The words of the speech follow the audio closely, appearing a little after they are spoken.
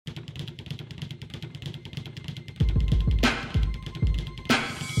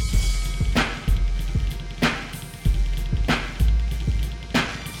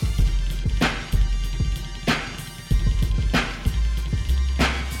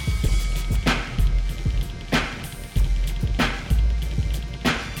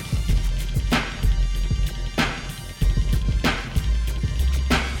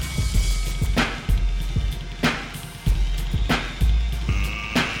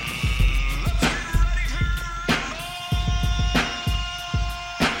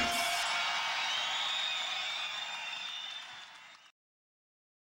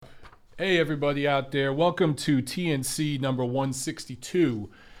Hey, everybody out there. Welcome to TNC number 162.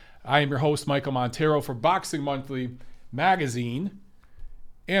 I am your host, Michael Montero, for Boxing Monthly magazine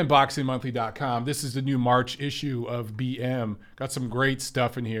and BoxingMonthly.com. This is the new March issue of BM. Got some great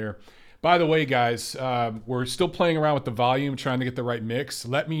stuff in here. By the way, guys, we're still playing around with the volume, trying to get the right mix.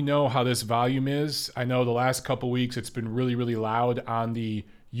 Let me know how this volume is. I know the last couple weeks it's been really, really loud on the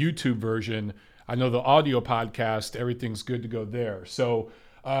YouTube version. I know the audio podcast, everything's good to go there. So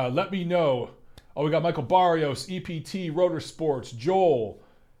let me know. Oh, we got Michael Barrios, EPT, Rotor Sports, Joel,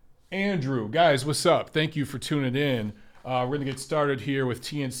 Andrew. Guys, what's up? Thank you for tuning in. We're going to get started here with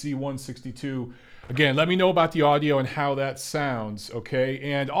TNC 162. Again, let me know about the audio and how that sounds, okay?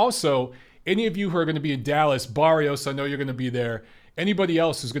 And also, any of you who are going to be in Dallas, Barrios, I know you're going to be there. Anybody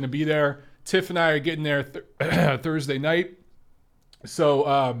else who's going to be there, Tiff and I are getting there Thursday night.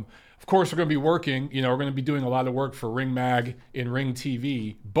 So, of course, we're going to be working. You know, we're going to be doing a lot of work for Ring Mag and Ring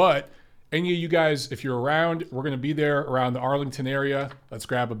TV. But any of you guys, if you're around, we're going to be there around the Arlington area. Let's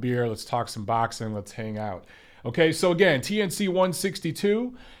grab a beer. Let's talk some boxing. Let's hang out. Okay, so again, TNC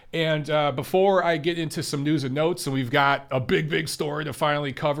 162. And before I get into some news and notes, and we've got a big story to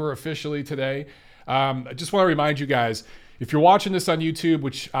finally cover officially today, I just want to remind you guys, if you're watching this on YouTube,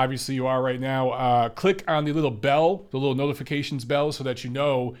 which obviously you are right now, click on the little bell, the little notifications bell, so that you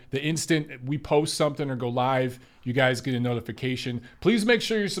know the instant we post something or go live, you guys get a notification. Please make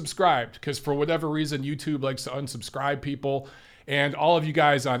sure you're subscribed, because for whatever reason, YouTube likes to unsubscribe people. And all of you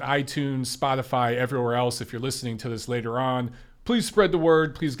guys on iTunes, Spotify, everywhere else, if you're listening to this later on, please spread the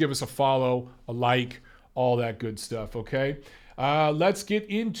word. Please give us a follow, a like, all that good stuff, okay? Let's get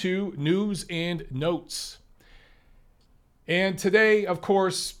into news and notes. And today, of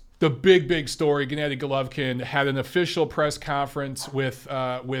course, the big story, Gennady Golovkin had an official press conference with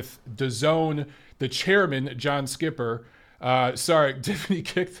DAZN, the chairman, John Skipper. Sorry, Tiffany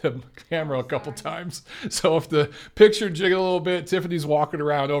kicked the camera a couple times. So if the picture jiggled a little bit, Tiffany's walking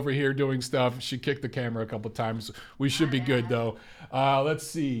around over here doing stuff. She kicked the camera a couple times. We should be good, though. Let's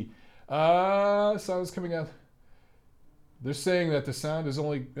see. Sound's coming out. They're saying that the sound is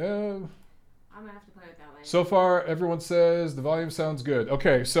only... I'm going to have to play with that later. So far, everyone says the volume sounds good.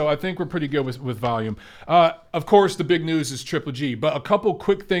 Okay, so I think we're pretty good with volume. Of course, the big news is Triple G, but a couple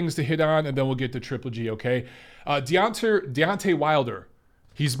quick things to hit on, and then we'll get to Triple G, okay? Deontay Wilder,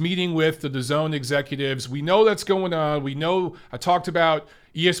 he's meeting with the DAZN executives. We know that's going on. We know, I talked about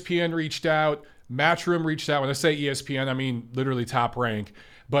ESPN reached out, Matchroom reached out. When I say ESPN, I mean literally Top Rank,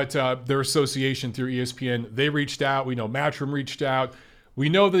 but their association through ESPN, they reached out. We know Matchroom reached out. We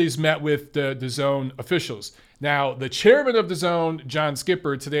know that he's met with the DAZN officials. Now, the chairman of DAZN, John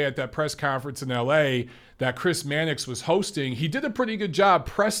Skipper, today at that press conference in LA that Chris Mannix was hosting, he did a pretty good job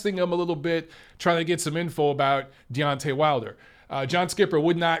pressing him a little bit, trying to get some info about Deontay Wilder. John Skipper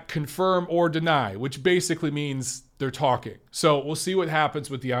would not confirm or deny, which basically means they're talking. So we'll see what happens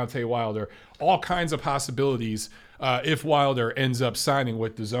with Deontay Wilder. All kinds of possibilities if Wilder ends up signing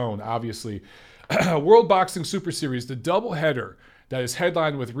with DAZN, obviously. World Boxing Super Series, the doubleheader that is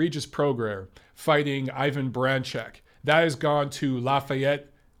headlined with Regis Prograis fighting Ivan Baranchyk. That has gone to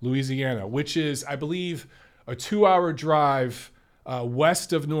Lafayette, Louisiana, which is, I believe, a 2-hour drive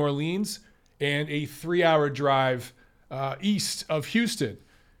west of New Orleans and a 3-hour drive east of Houston.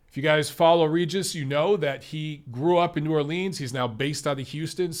 If you guys follow Regis, you know that he grew up in New Orleans. He's now based out of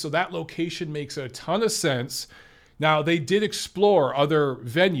Houston, so that location makes a ton of sense. Now, they did explore other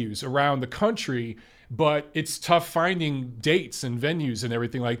venues around the country, but it's tough finding dates and venues and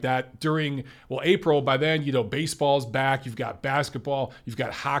everything like that during, April. By then, baseball's back. You've got basketball. You've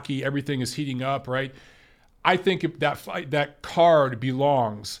got hockey. Everything is heating up, right? I think that card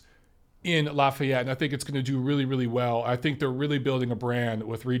belongs in Lafayette, and I think it's going to do really, really well. I think they're really building a brand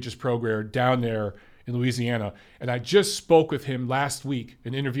with Regis Prograis down there in Louisiana. And I just spoke with him last week,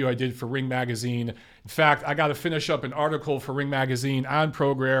 an interview I did for Ring Magazine. In fact, I got to finish up an article for Ring Magazine on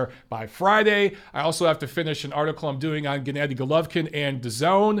Prograis by Friday. I also have to finish an article I'm doing on Gennady Golovkin and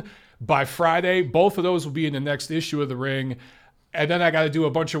DAZN by Friday. Both of those will be in the next issue of The Ring. And then I got to do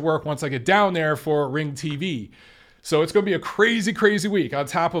a bunch of work once I get down there for Ring TV. So it's going to be a crazy week on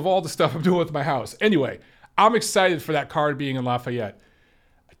top of all the stuff I'm doing with my house. Anyway, I'm excited for that card being in Lafayette.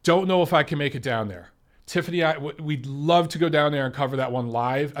 I don't know if I can make it down there. Tiffany, we'd love to go down there and cover that one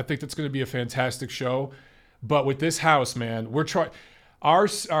live. I think that's going to be a fantastic show. But with this house, man, we're trying.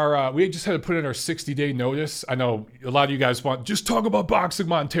 We just had to put in our 60-day notice. I know a lot of you guys want, just talk about boxing,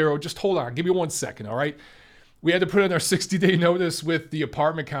 Montero. Just hold on. Give me 1 second, all right? We had to put in our 60-day notice with the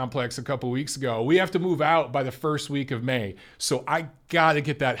apartment complex a couple weeks ago. We have to move out by the first week of May. So I got to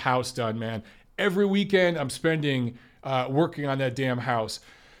get that house done, man. Every weekend I'm spending working on that damn house.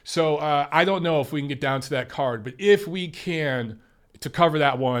 So I don't know if we can get down to that card, but if we can to cover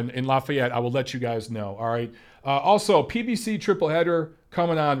that one in Lafayette, I will let you guys know. All right. Also, PBC triple header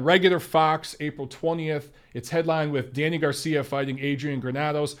coming on regular Fox April 20th. It's headlined with Danny Garcia fighting Adrian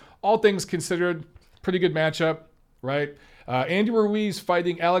Granados. All things considered, pretty good matchup, right? Andy Ruiz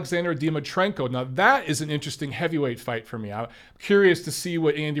fighting Alexander Dimitrenko. Now, that is an interesting heavyweight fight for me. I'm curious to see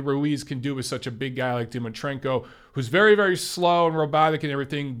what Andy Ruiz can do with such a big guy like Dimitrenko, who's very, very slow and robotic and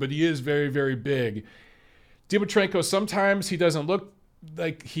everything, but he is very, very big. Dimitrenko, sometimes he doesn't look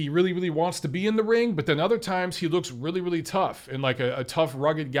like he really, really wants to be in the ring, but then other times he looks really, really tough and like a tough,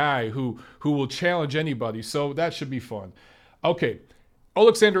 rugged guy who will challenge anybody. So that should be fun. Okay,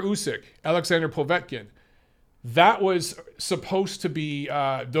 Alexander Usyk, Alexander Povetkin. That was supposed to be,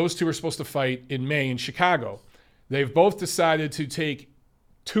 those two were supposed to fight in May in Chicago. They've both decided to take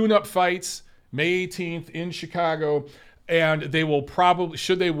tune-up fights May 18th in Chicago, and they will probably,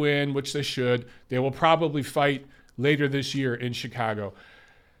 should they win, which they should, they will probably fight later this year in Chicago.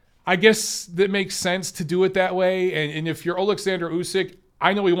 I guess that makes sense to do it that way. And if you're Alexander Usyk,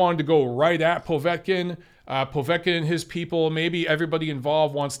 I know he wanted to go right at Povetkin. Povetkin and his people, maybe everybody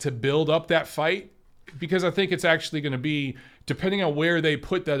involved wants to build up that fight, because I think it's actually going to be, depending on where they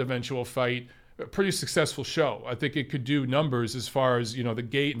put that eventual fight, a pretty successful show. I think it could do numbers as far as, you know, the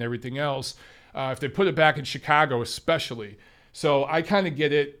gate and everything else. If they put it back in Chicago especially. So I kind of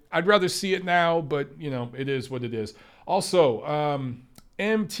get it. I'd rather see it now, but, you know, it is what it is. Also,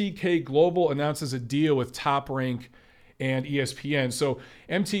 MTK Global announces a deal with Top Rank and ESPN. So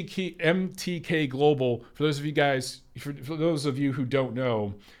MTK Global, for those of you guys, for those of you who don't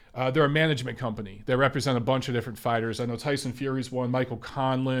know, they're a management company. They represent a bunch of different fighters. I know Tyson Fury's one, Michael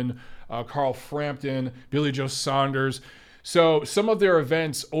Conlon, Carl Frampton, Billy Joe Saunders. So some of their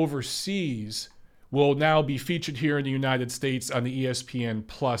events overseas will now be featured here in the United States on the ESPN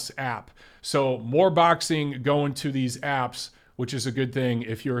Plus app. So more boxing going to these apps, which is a good thing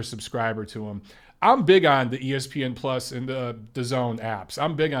if you're a subscriber to them. I'm big on the ESPN Plus and the DAZN apps.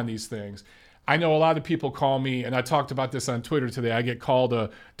 I'm big on these things. I know a lot of people call me, and I talked about this on Twitter today, I get called a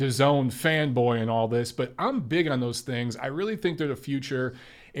DAZN fanboy and all this, but I'm big on those things. I really think they're the future.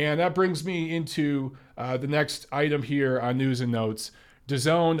 And that brings me into the next item here on News and Notes.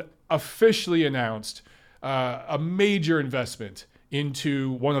 DAZN officially announced a major investment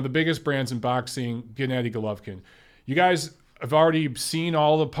into one of the biggest brands in boxing, Gennady Golovkin. You guys have already seen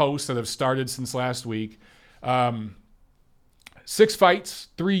all the posts that have started since last week. 6 fights,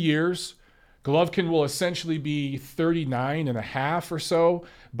 3 years. Golovkin will essentially be 39 and a half or so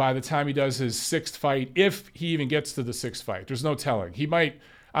by the time he does his 6th fight, if he even gets to the 6th fight. There's no telling. He might,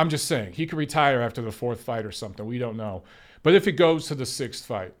 I'm just saying, he could retire after the 4th fight or something. We don't know. But if it goes to the 6th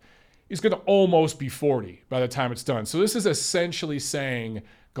fight, he's going to almost be 40 by the time it's done. So this is essentially saying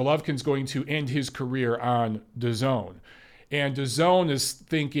Golovkin's going to end his career on DAZN. And DAZN is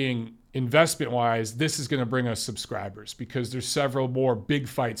thinking, investment-wise, this is going to bring us subscribers because there's several more big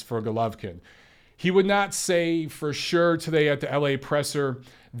fights for Golovkin. He would not say for sure today at the LA presser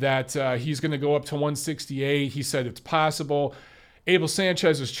that he's going to go up to 168. He said it's possible. Abel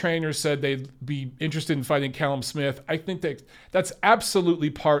Sanchez's trainer said they'd be interested in fighting Callum Smith. I think that's absolutely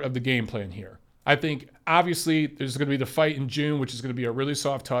part of the game plan here. I think, obviously, there's going to be the fight in June, which is going to be a really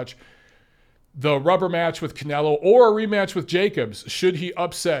soft touch. The rubber match with Canelo or a rematch with Jacobs, should he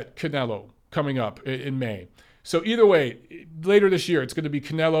upset Canelo coming up in May. So either way, later this year, it's going to be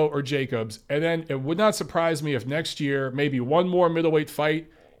Canelo or Jacobs. And then it would not surprise me if next year, maybe one more middleweight fight,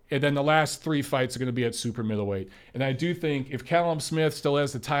 and then the last 3 fights are going to be at super middleweight. And I do think if Callum Smith still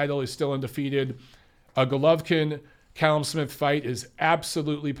has the title, is still undefeated, a Golovkin-Callum Smith fight is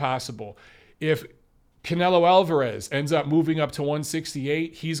absolutely possible. If Canelo Alvarez ends up moving up to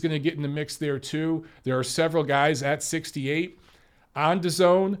 168, he's going to get in the mix there too. There are several guys at 68. On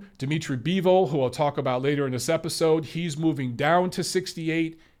DAZN, Dimitri Bivol, who I'll talk about later in this episode, he's moving down to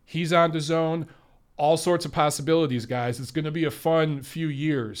 68. He's on DAZN. All sorts of possibilities, guys. It's going to be a fun few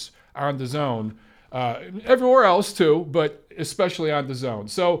years on DAZN. Everywhere else too, but especially on DAZN.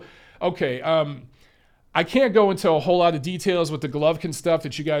 So, okay, I can't go into a whole lot of details with the Golovkin stuff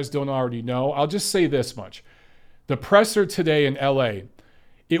that you guys don't already know. I'll just say this much. The presser today in LA,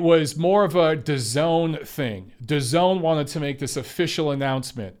 it was more of a DAZN thing. DAZN wanted to make this official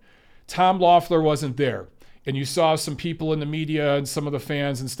announcement. Tom Loeffler wasn't there. And you saw some people in the media and some of the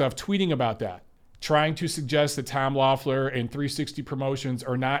fans and stuff tweeting about that, trying to suggest that Tom Loeffler and 360 Promotions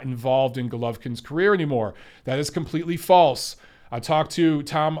are not involved in Golovkin's career anymore. That is completely false. I talked to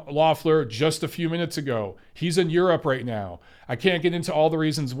Tom Loeffler just a few minutes ago. He's in Europe right now. I can't get into all the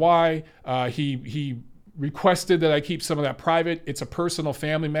reasons why. He requested that I keep some of that private. It's a personal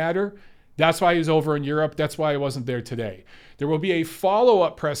family matter. That's why he's over in Europe. That's why I wasn't there today. There will be a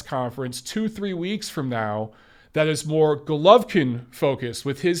follow-up press conference 2-3 weeks from now that is more Golovkin focused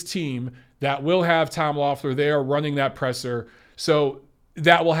with his team that will have Tom Loeffler there running that presser. So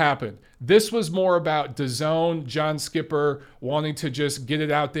that will happen. This was more about DAZN, John Skipper wanting to just get it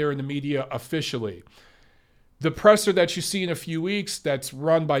out there in the media officially. The presser that you see in a few weeks that's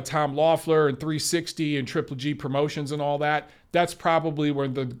run by Tom Loeffler and 360 and Triple G Promotions and all that, that's probably where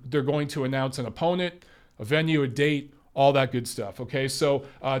they're going to announce an opponent, a venue, a date, all that good stuff. Okay, so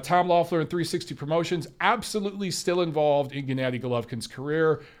Tom Loeffler and 360 Promotions absolutely still involved in Gennady Golovkin's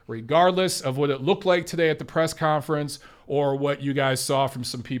career, regardless of what it looked like today at the press conference or what you guys saw from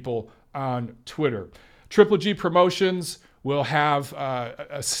some people on Twitter. Triple G Promotions will have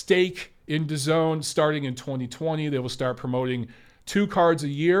a stake in DAZN starting in 2020. They will start promoting 2 cards a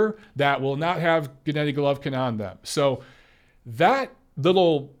year that will not have Gennady Golovkin on them. So that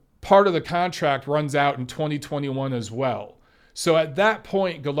little part of the contract runs out in 2021 as well. So at that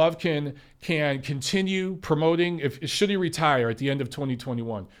point, Golovkin can continue promoting. Should he retire at the end of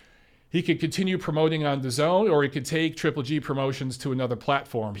 2021, he could continue promoting on DAZN, or he could take Triple G Promotions to another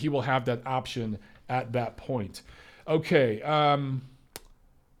platform. He will have that option at that point. Okay,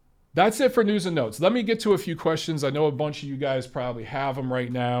 that's it for news and notes. Let me get to a few questions. I know a bunch of you guys probably have them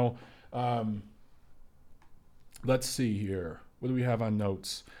right now. Let's see here. What do we have on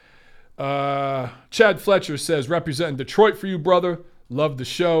notes? Chad Fletcher says, representing Detroit for you, brother. Love the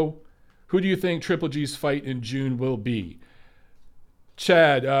show. Who do you think Triple G's fight in June will be?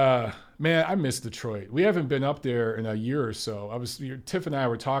 Chad, man, I miss Detroit. We haven't been up there in a year or so. Tiff and I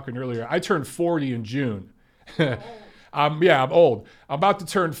were talking earlier. I turned 40 in June. I'm old. I'm about to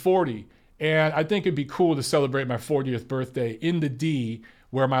turn 40, and I think it'd be cool to celebrate my 40th birthday in the D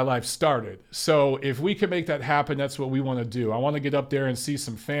where my life started. So if we can make that happen, that's what we want to do. I want to get up there and see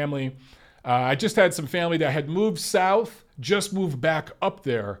some family. I just had some family that had moved south, just moved back up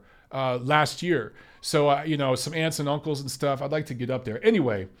there last year. So, some aunts and uncles and stuff. I'd like to get up there.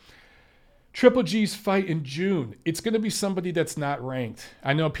 Anyway, Triple G's fight in June, it's going to be somebody that's not ranked.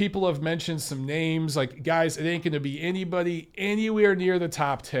 I know people have mentioned some names. Like, guys, it ain't going to be anybody anywhere near the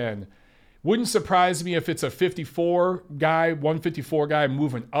top 10. Wouldn't surprise me if it's a 54 guy, 154 guy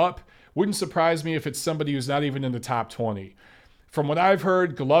moving up. Wouldn't surprise me if it's somebody who's not even in the top 20. From what I've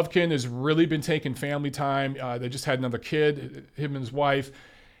heard, Golovkin has really been taking family time. They just had another kid, him and his wife.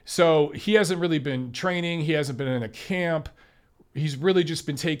 So he hasn't really been training. He hasn't been in a camp. He's really just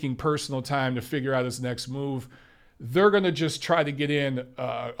been taking personal time to figure out his next move. They're going to just try to get in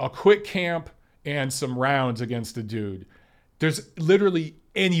a quick camp and some rounds against the dude. There's literally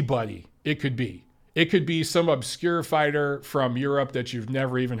anybody it could be. It could be some obscure fighter from Europe that you've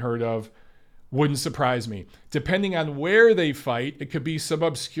never even heard of. Wouldn't surprise me. Depending on where they fight, it could be some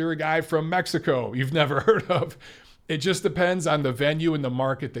obscure guy from Mexico you've never heard of. It just depends on the venue and the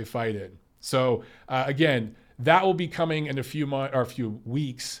market they fight in. So again, that will be coming in a few months or a few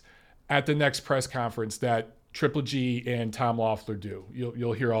weeks at the next press conference that Triple G and Tom Loeffler do.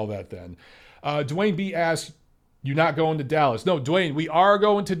 You'll hear all that then. Dwayne B asks, "You're not going to Dallas?" No, Dwayne, we are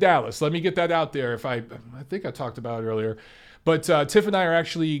going to Dallas. Let me get that out there. I think I talked about it earlier, but Tiff and I are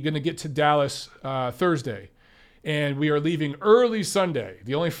actually going to get to Dallas Thursday. And we are leaving early Sunday.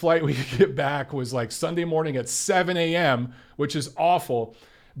 The only flight we could get back was like Sunday morning at 7 a.m., which is awful.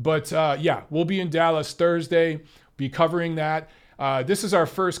 But we'll be in Dallas Thursday, be covering that. This is our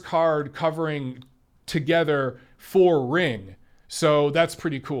first card covering together for Ring. So that's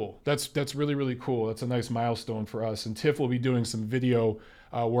pretty cool. That's really, really cool. That's a nice milestone for us. And Tiff will be doing some video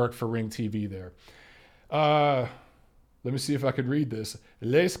work for Ring TV there. Let me see if I could read this.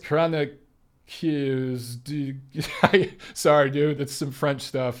 Les Chroniques. Sorry, dude, that's some French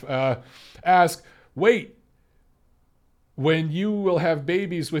stuff. Ask, wait, when you will have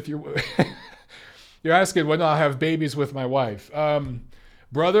babies with your... You're asking when I'll have babies with my wife.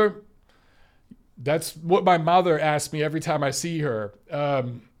 Brother, that's what my mother asks me every time I see her.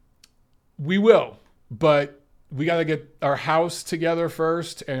 We will, but we got to get our house together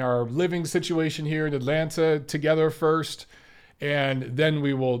first and our living situation here in Atlanta together first. And then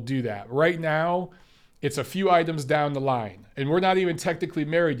we will do that. Right now, it's a few items down the line. And we're not even technically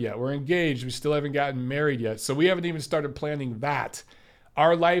married yet. We're engaged. We still haven't gotten married yet. So we haven't even started planning that.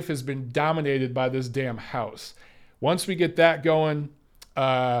 Our life has been dominated by this damn house. Once we get that going,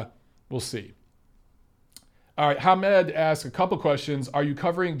 we'll see. All right, Hamed asked a couple questions. Are you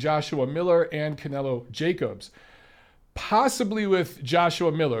covering Joshua Miller and Canelo Jacobs? Possibly with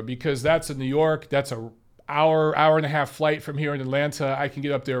Joshua Miller, because that's in New York. That's a hour and a half flight from here in Atlanta. I can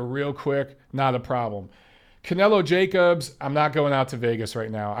get up there real quick, not a problem. Canelo Jacobs, I'm not going out to Vegas right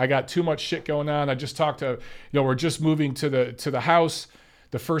now. I got too much shit going on. I just talked to, we're just moving to the house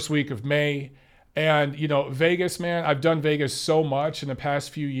the first week of May. And, Vegas, man, I've done Vegas so much in the past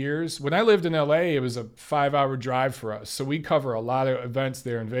few years. When I lived in LA, it was a 5-hour drive for us. So we cover a lot of events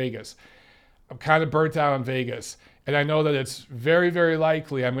there in Vegas. I'm kind of burnt out on Vegas. And I know that it's very, very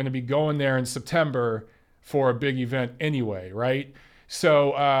likely I'm going to be going there in September for a big event anyway, right?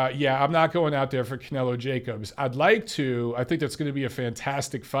 So, I'm not going out there for Canelo Jacobs. I'd like to. I think that's going to be a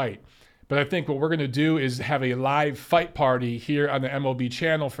fantastic fight. But I think what we're going to do is have a live fight party here on the MLB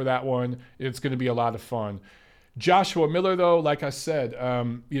channel for that one. It's going to be a lot of fun. Joshua Miller, though, like I said,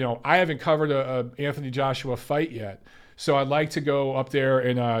 I haven't covered a Anthony Joshua fight yet. So I'd like to go up there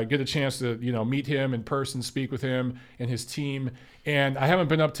and get a chance to, meet him in person, speak with him and his team. And I haven't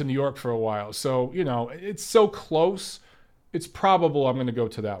been up to New York for a while. So, it's so close. It's probable I'm going to go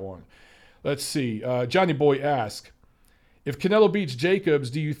to that one. Let's see. Johnny Boy asks, if Canelo beats Jacobs,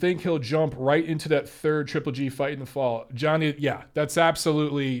 do you think he'll jump right into that third Triple G fight in the fall? Johnny, yeah, that's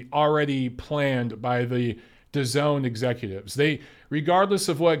absolutely already planned by the DAZN executives. They, regardless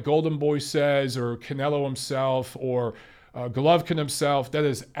of what Golden Boy says or Canelo himself or Golovkin himself, that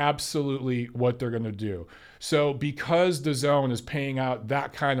is absolutely what they're going to do. So because DAZN is paying out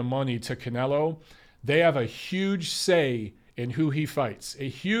that kind of money to Canelo, they have a huge say in who he fights, a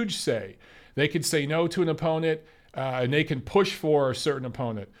huge say. They can say no to an opponent, and they can push for a certain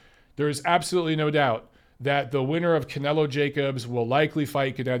opponent. There is absolutely no doubt that the winner of Canelo Jacobs will likely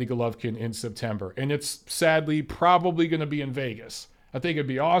fight Gennady Golovkin in September. And it's sadly probably going to be in Vegas. I think it'd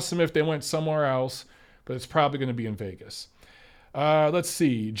be awesome if they went somewhere else, but it's probably going to be in Vegas. Let's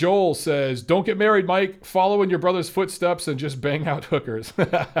see. Joel says, don't get married, Mike. Follow in your brother's footsteps and just bang out hookers.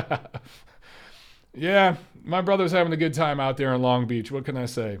 Yeah, my brother's having a good time out there in Long Beach. What can I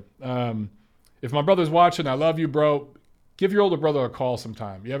say? If my brother's watching, I love you, bro. Give your older brother a call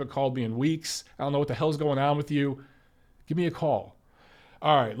sometime. You haven't called me in weeks. I don't know what the hell's going on with you. Give me a call.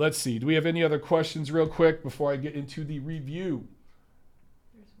 All right, let's see. Do we have any other questions real quick before I get into the review?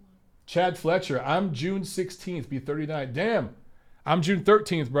 There's one. Chad Fletcher, I'm June 16th, be 39. Damn, I'm June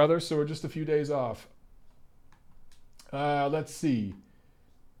 13th, brother, so we're just a few days off. Let's see.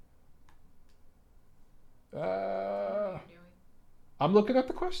 I'm looking at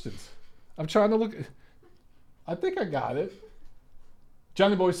the questions. I'm trying to look. I think I got it.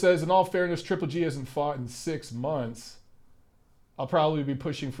 Johnny Boy says, in all fairness, Triple G hasn't fought in 6 months. I'll probably be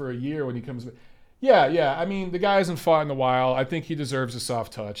pushing for a year when he comes back. Yeah. I mean, the guy hasn't fought in a while. I think he deserves a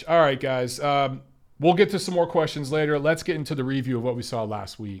soft touch. All right, guys. We'll get to some more questions later. Let's get into the review of what we saw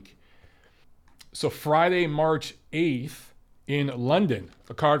last week. So Friday, March 8th in London,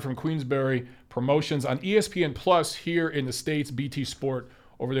 a card from Queensberry Promotions on ESPN Plus here in the States, BT Sport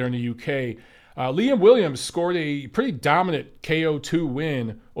over there in the UK. Liam Williams scored a pretty dominant KO2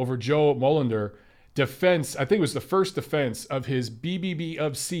 win over Joe Molander. Defense, I think it was the first defense of his BBB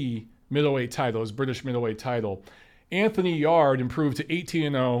of C middleweight title, his British middleweight title. Anthony Yard improved to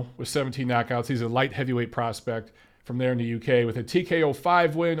 18-0 with 17 knockouts. He's a light heavyweight prospect from there in the UK with a TKO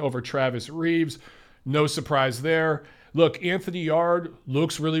 5 win over Travis Reeves. No surprise there. Look, Anthony Yard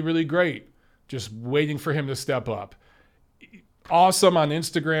looks really, really great. Just waiting for him to step up. Awesome on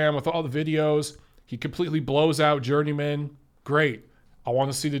Instagram with all the videos. He completely blows out Journeyman. Great. I want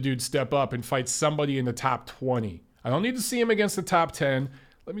to see the dude step up and fight somebody in the top 20. I don't need to see him against the top 10.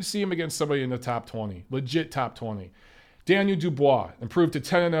 Let me see him against somebody in the top 20. Legit top 20. Daniel Dubois improved to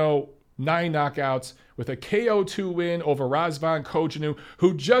 10-0, 9 knockouts with a KO2 win over Razvan Kojanu,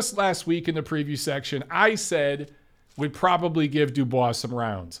 who just last week in the preview section I said would probably give Dubois some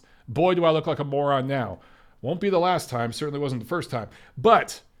rounds. Boy, do I look like a moron now. Won't be the last time. Certainly wasn't the first time.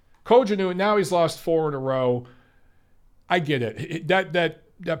 But Kojanu, now he's lost 4 in a row. I get it.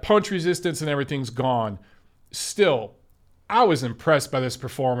 That punch resistance and everything's gone. Still, I was impressed by this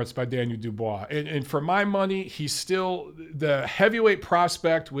performance by Daniel Dubois. And for my money, he's still the heavyweight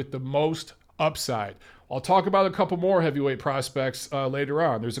prospect with the most upside. I'll talk about a couple more heavyweight prospects later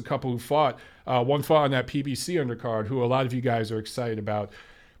on. There's a couple who fought. One fought on that PBC undercard, who a lot of you guys are excited about.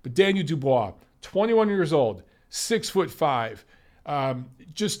 But Daniel Dubois, 21 years old, 6'5",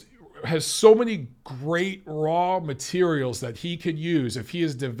 just has so many great raw materials that he could use if he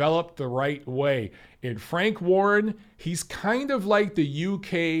is developed the right way. And Frank Warren, he's kind of like the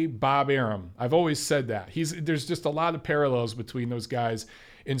UK Bob Arum. I've always said that. There's just a lot of parallels between those guys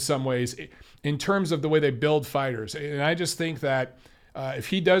in some ways in terms of the way they build fighters. And I just think that if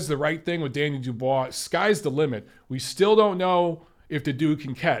he does the right thing with Daniel Dubois, sky's the limit. We still don't know if the dude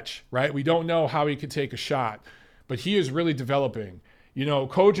can catch, right? We don't know how he can take a shot, but he is really developing. You know,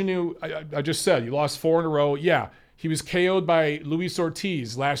 Kojanu, I just said, he lost 4 in a row. Yeah, he was KO'd by Luis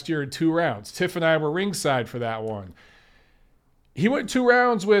Ortiz last year in 2 rounds. Tiff and I were ringside for that one. He went 2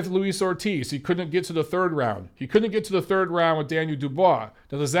 rounds with Luis Ortiz. He couldn't get to the 3rd round. He couldn't get to the 3rd round with Daniel Dubois.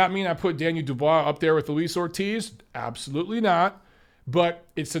 Now, does that mean I put Daniel Dubois up there with Luis Ortiz? Absolutely not. But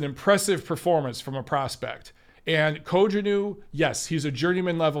it's an impressive performance from a prospect. And Kojanu, yes, he's a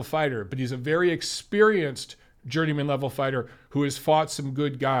journeyman level fighter, but he's a very experienced journeyman level fighter who has fought some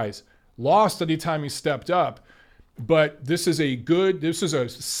good guys. Lost anytime he stepped up, but this is a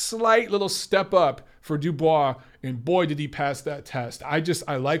slight little step up for Dubois, and boy, did he pass that test. I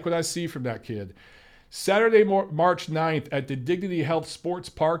like what I see from that kid. Saturday, March 9th at the Dignity Health Sports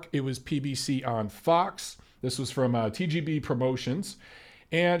Park, it was PBC on Fox. This was from TGB Promotions.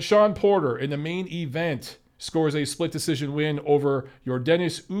 And Sean Porter in the main event scores a split decision win over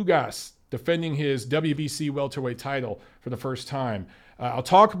Yordenis Ugas, defending his WBC welterweight title for the first time. I'll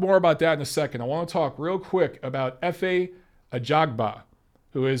talk more about that in a second. I want to talk real quick about Efe Ajagba,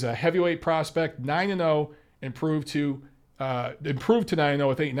 who is a heavyweight prospect, 9-0, improved to 9-0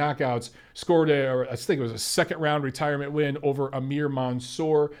 with 8 knockouts. Scored I think it was a second-round retirement win over Amir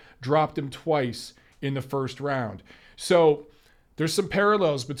Mansour. Dropped him twice in the first round. So there's some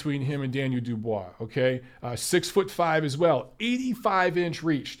parallels between him and Daniel Dubois, okay? 6'5" as well, 85-inch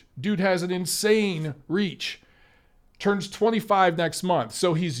reach. Dude has an insane reach. Turns 25 next month,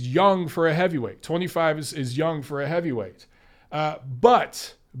 so he's young for a heavyweight. 25 is young for a heavyweight.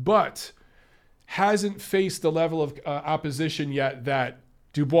 But hasn't faced the level of opposition yet that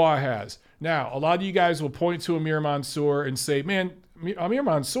Dubois has. Now, a lot of you guys will point to Amir Mansour and say, man, Amir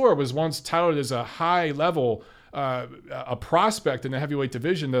Mansour was once touted as a high-level a prospect in the heavyweight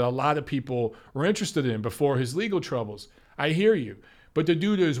division that a lot of people were interested in before his legal troubles. I hear you. But the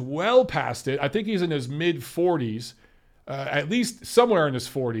dude is well past it. I think he's in his mid-40s, at least somewhere in his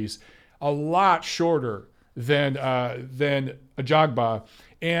 40s, a lot shorter than Ajagba.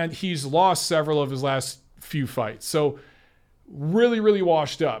 And he's lost several of his last few fights. So really, really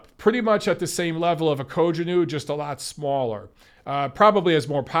washed up. Pretty much at the same level of a Kojanu, just a lot smaller. Probably has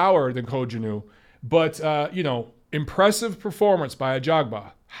more power than Kojanu. But, impressive performance by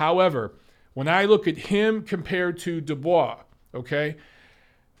Ajagba. However, when I look at him compared to Dubois, okay,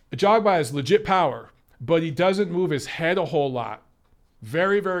 Ajagba has legit power, but he doesn't move his head a whole lot.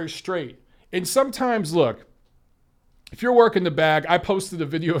 Very, very straight. And sometimes, look, if you're working the bag, I posted a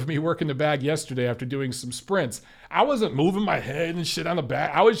video of me working the bag yesterday after doing some sprints. I wasn't moving my head and shit on the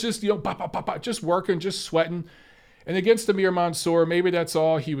bag. I was just, just working, just sweating. And against Amir Mansour, maybe that's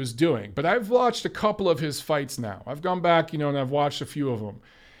all he was doing. But I've watched a couple of his fights now. I've gone back, and I've watched a few of them.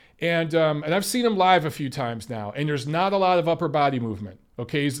 And I've seen him live a few times now. And there's not a lot of upper body movement.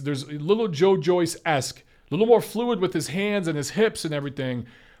 Okay, there's a little Joe Joyce-esque, a little more fluid with his hands and his hips and everything,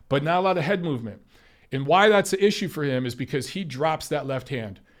 but not a lot of head movement. And why that's an issue for him is because he drops that left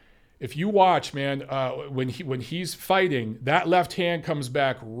hand. If you watch, man, when he's fighting, that left hand comes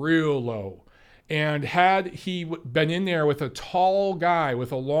back real low. And had he been in there with a tall guy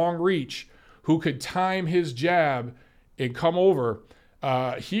with a long reach who could time his jab and come over,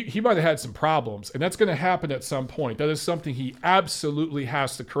 he might have had some problems. And that's going to happen at some point. That is something he absolutely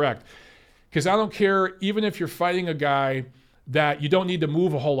has to correct. Because I don't care, even if you're fighting a guy that you don't need to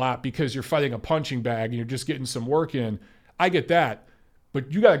move a whole lot because you're fighting a punching bag and you're just getting some work in. I get that.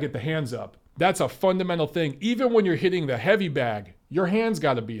 But you got to get the hands up. That's a fundamental thing. Even when you're hitting the heavy bag, your hands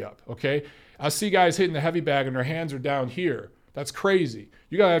got to be up, okay? I see guys hitting the heavy bag and their hands are down here. That's crazy.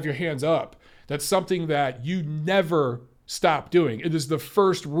 You got to have your hands up. That's something that you never stop doing. It is the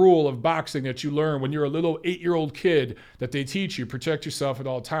first rule of boxing that you learn when you're a little 8-year-old kid that they teach you. Protect yourself at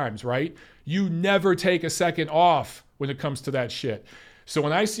all times, right? You never take a second off when it comes to that shit. So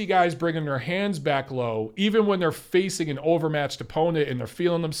when I see guys bringing their hands back low, even when they're facing an overmatched opponent and they're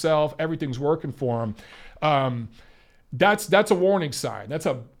feeling themselves, everything's working for them, that's a warning sign. That's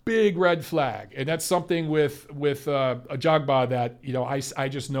a big red flag. And that's something with Ajagba that, I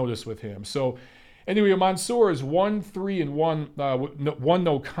just noticed with him. So anyway, Mansour is 1-3-1, one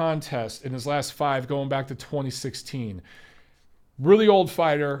no contest in his last 5 going back to 2016. Really old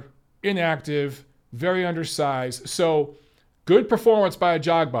fighter, inactive, very undersized. So good performance by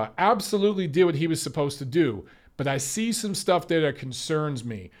Ajagba. Absolutely did what he was supposed to do. But I see some stuff there that concerns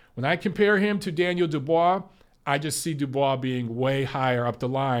me. When I compare him to Daniel Dubois, I just see Dubois being way higher up the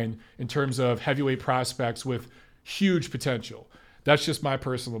line in terms of heavyweight prospects with huge potential. That's just my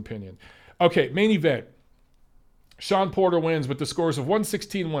personal opinion. Okay, main event. Sean Porter wins with the scores of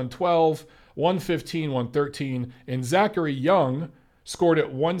 116-112, 115-113, and Zachary Young scored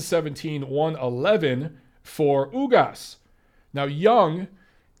at 117-111 for Ugas. Now, Young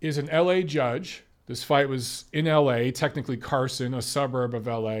is an LA judge. This fight was in LA, technically Carson, a suburb of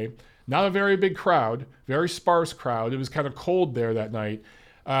LA. Not a very big crowd, very sparse crowd. It was kind of cold there that night.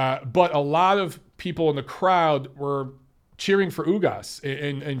 But a lot of people in the crowd were cheering for Ugas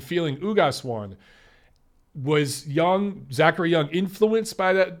and feeling Ugas won. Was Zachary Young influenced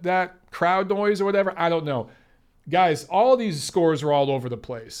by that crowd noise or whatever? I don't know. Guys, all of these scores were all over the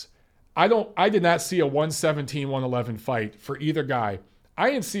place. I did not see a 117-111 fight for either guy.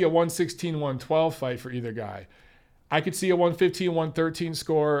 I didn't see a 116-112 fight for either guy. I could see a 115-113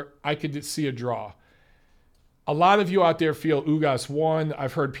 score. I could see a draw. A lot of you out there feel Ugas won.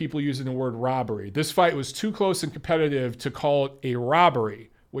 I've heard people using the word robbery. This fight was too close and competitive to call it a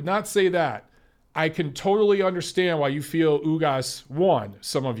robbery. Would not say that. I can totally understand why you feel Ugas won,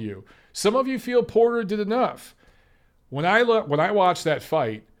 some of you. Some of you feel Porter did enough. When I watched that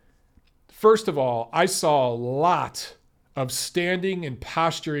fight, first of all, I saw a lot of standing and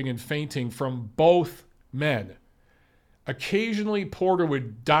posturing and feinting from both men. Occasionally, Porter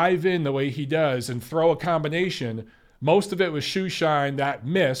would dive in the way he does and throw a combination. Most of it was shoe shine that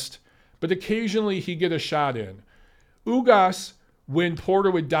missed, but occasionally he'd get a shot in. Ugas, when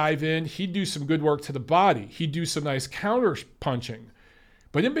Porter would dive in, he'd do some good work to the body. He'd do some nice counter punching.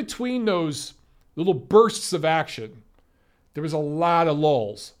 But in between those little bursts of action, there was a lot of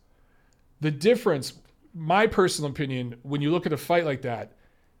lulls. The difference, my personal opinion, when you look at a fight like that,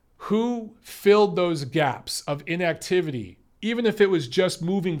 who filled those gaps of inactivity, even if it was just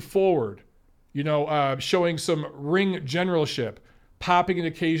moving forward, showing some ring generalship, popping an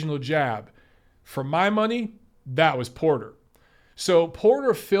occasional jab? For my money, that was Porter. So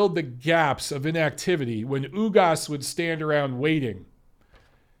Porter filled the gaps of inactivity when Ugas would stand around waiting.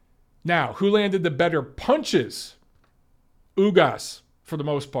 Now, who landed the better punches? Ugas, for the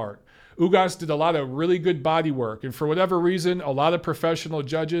most part. Ugas did a lot of really good body work, and for whatever reason, a lot of professional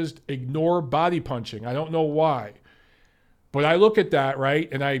judges ignore body punching. I don't know why. But I look at that, right,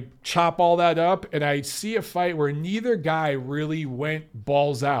 and I chop all that up, and I see a fight where neither guy really went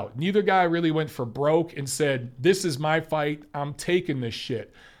balls out. Neither guy really went for broke and said, this is my fight, I'm taking this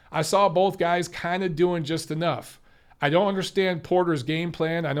shit. I saw both guys kind of doing just enough. I don't understand Porter's game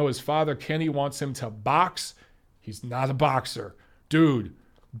plan. I know his father, Kenny, wants him to box. He's not a boxer. Dude,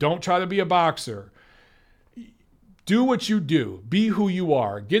 don't try to be a boxer. Do what you do. Be who you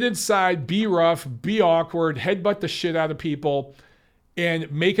are. Get inside, be rough, be awkward, headbutt the shit out of people,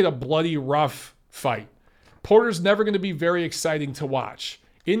 and make it a bloody, rough fight. Porter's never going to be very exciting to watch.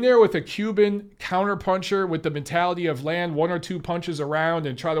 In there with a Cuban counterpuncher with the mentality of land one or two punches around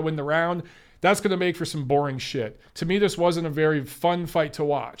and try to win the round, that's going to make for some boring shit. To me, this wasn't a very fun fight to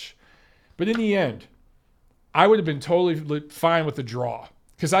watch. But in the end, I would have been totally fine with the draw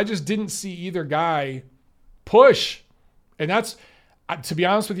because I just didn't see either guy push. And that's, to be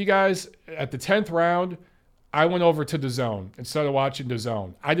honest with you guys, at the 10th round, I went over to DAZN instead of watching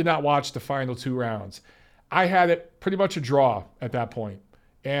DAZN. I did not watch the final two rounds. I had it pretty much a draw at that point,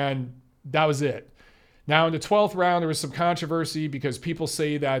 and that was it. Now, in the 12th round, there was some controversy because people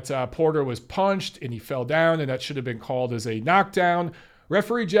say that Porter was punched and he fell down, and that should have been called as a knockdown.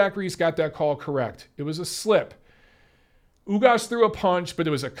 Referee Jack Reese got that call correct. It was a slip. Ugas threw a punch, but it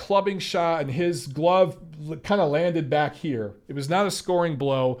was a clubbing shot, and his glove kind of landed back here. It was not a scoring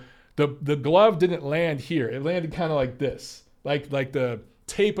blow. The glove didn't land here. It landed kind of like this, like the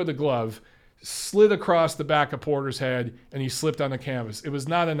tape of the glove slid across the back of Porter's head, and he slipped on the canvas. It was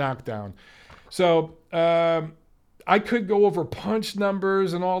not a knockdown. So I could go over punch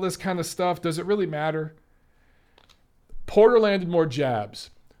numbers and all this kind of stuff. Does it really matter? Porter landed more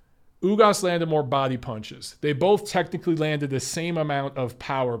jabs. Ugas landed more body punches. They both technically landed the same amount of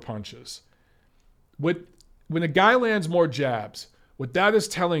power punches. When a guy lands more jabs, what that is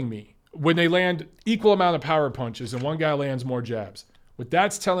telling me, when they land equal amount of power punches and one guy lands more jabs, what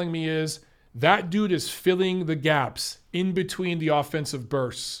that's telling me is that dude is filling the gaps in between the offensive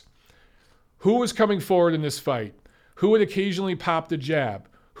bursts. Who was coming forward in this fight? Who would occasionally pop the jab?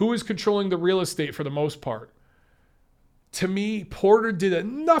 Who was controlling the real estate for the most part? To me, Porter did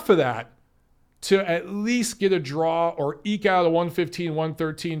enough of that to at least get a draw or eke out a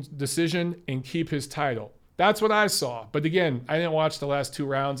 115-113 decision and keep his title. That's what I saw. But again, I didn't watch the last two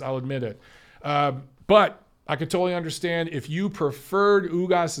rounds. I'll admit it. But I could totally understand if you preferred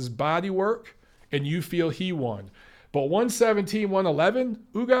Ugas's body work and you feel he won. But 117-111,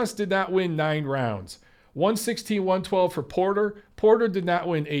 Ugas did not win 9 rounds. 116-112 for Porter. Porter did not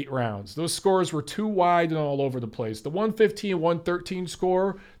win 8 rounds. Those scores were too wide and all over the place. The 115-113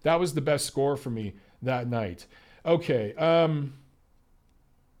 score, that was the best score for me that night. Okay,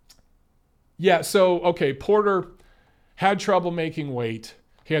 Yeah, so, okay, Porter had trouble making weight.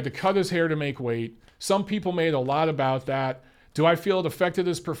 He had to cut his hair to make weight. Some people made a lot about that. Do I feel it affected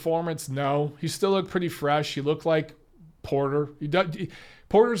his performance? No. He still looked pretty fresh. He looked like Porter.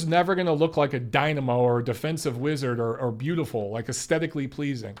 Porter's never going to look like a dynamo or a defensive wizard or beautiful, like aesthetically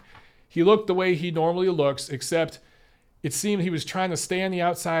pleasing. He looked the way he normally looks, except it seemed he was trying to stay on the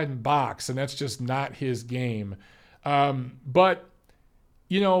outside and box, and that's just not his game. But,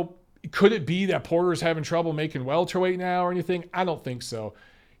 could it be that Porter's having trouble making welterweight now or anything? I don't think so.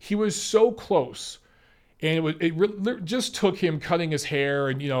 He was so close, and it just took him cutting his hair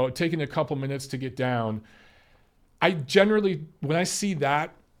and, taking a couple minutes to get down. I generally, when I see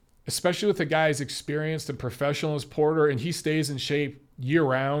that, especially with a guy as experienced and professional as Porter, and he stays in shape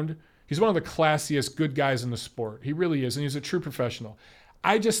year-round, he's one of the classiest good guys in the sport. He really is, and he's a true professional.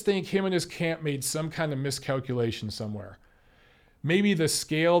 I just think him and his camp made some kind of miscalculation somewhere. Maybe the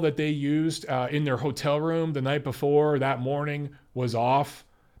scale that they used in their hotel room the night before, that morning, was off.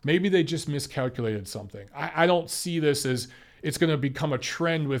 Maybe they just miscalculated something. I don't see this as it's going to become a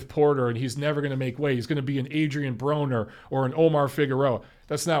trend with Porter and he's never going to make weight. He's going to be an Adrian Broner or an Omar Figueroa.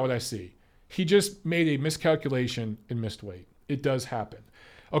 That's not what I see. He just made a miscalculation and missed weight. It does happen.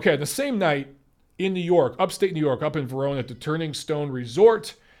 Okay, the same night in New York, upstate New York, up in Verona at the Turning Stone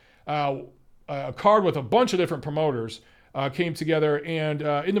Resort, a card with a bunch of different promoters came together. And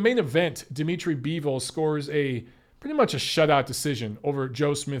in the main event, Dimitri Bivol scores pretty much a shutout decision over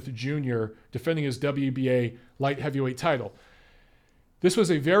Joe Smith Jr., defending his WBA light heavyweight title. This was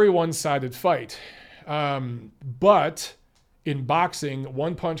a very one-sided fight. But in boxing,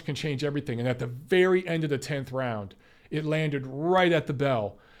 one punch can change everything. And at the very end of the 10th round, it landed right at the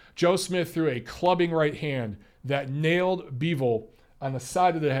bell. Joe Smith threw a clubbing right hand that nailed Bivol on the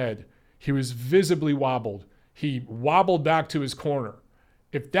side of the head. He was visibly wobbled. He wobbled back to his corner.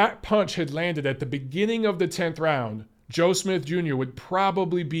 If that punch had landed at the beginning of the 10th round, Joe Smith Jr. would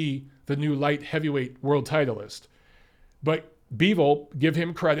probably be the new light heavyweight world titleist. But Bivol, give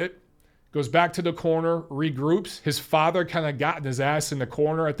him credit, goes back to the corner, regroups. His father kind of got his ass in the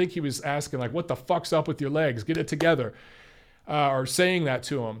corner. I think he was asking, like, what the fuck's up with your legs? Get it together. Or saying that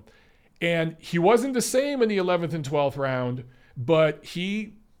to him. And he wasn't the same in the 11th and 12th round, but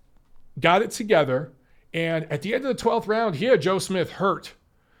he got it together. And at the end of the 12th round, he had Joe Smith hurt.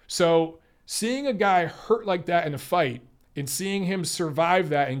 So seeing a guy hurt like that in a fight and seeing him survive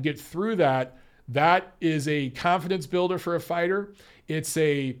that and get through that, that is a confidence builder for a fighter. It's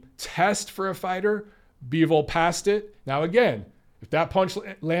a test for a fighter. Bivol passed it. Now again, if that punch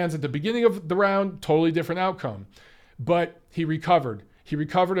lands at the beginning of the round, totally different outcome. But he recovered. He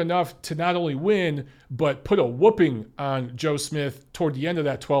recovered enough to not only win, but put a whooping on Joe Smith toward the end of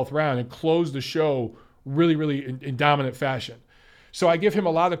that 12th round and close the show really, really in dominant fashion. So I give him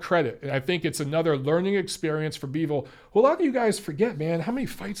a lot of credit. And I think it's another learning experience for Bivol. Well, a lot of you guys forget, man, how many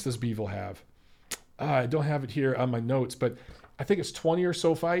fights does Bivol have? I don't have it here on my notes, but I think it's 20 or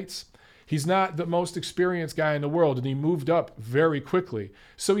so fights. He's not the most experienced guy in the world, and he moved up very quickly.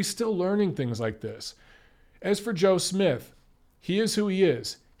 So he's still learning things like this. As for Joe Smith, he is who he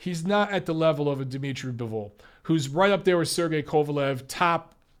is. He's not at the level of a Dimitri Bivol, who's right up there with Sergey Kovalev,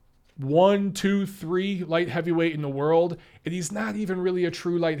 top 1, 2, 3 light heavyweight in the world, and he's not even really a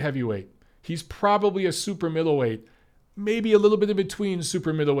true light heavyweight. He's probably a super middleweight, maybe a little bit in between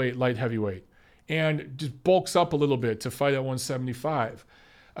super middleweight, light heavyweight, and just bulks up a little bit to fight at 175.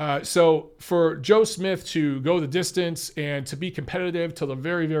 So for Joe Smith to go the distance and to be competitive till the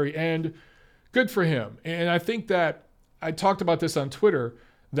very, very end, good for him. And I think that I talked about this on Twitter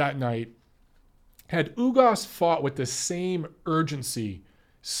that night. Had Ugas fought with the same urgency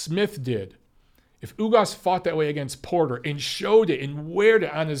Smith did, if Ugas fought that way against Porter and showed it and weared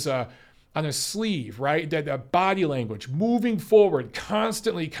it on his sleeve, right? That body language, moving forward,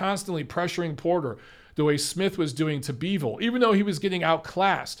 constantly pressuring Porter the way Smith was doing to Bivol, even though he was getting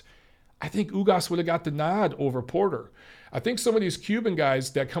outclassed, I think Ugas would have got the nod over Porter. I think some of these Cuban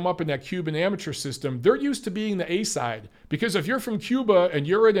guys that come up in that Cuban amateur system, they're used to being the A side. Because if you're from Cuba and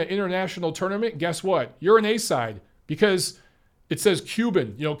you're in an international tournament, guess what? You're an A side because it says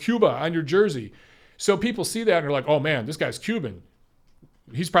Cuban, Cuba on your jersey. So people see that and are like, oh man, this guy's Cuban.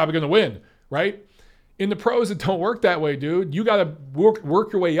 He's probably going to win, right? In the pros, it don't work that way, dude. You got to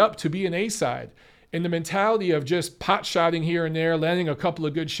work your way up to be an A side. And the mentality of just pot shotting here and there, landing a couple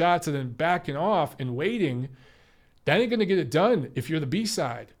of good shots and then backing off and waiting, that ain't going to get it done if you're the B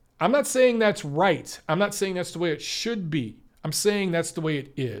side. I'm not saying that's right. I'm not saying that's the way it should be. I'm saying that's the way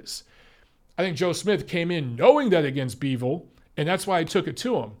it is. I think Joe Smith came in knowing that against Bivol, and that's why I took it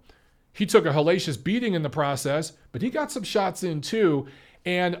to him. He took a hellacious beating in the process, but he got some shots in too.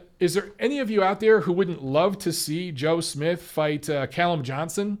 And is there any of you out there who wouldn't love to see Joe Smith fight Callum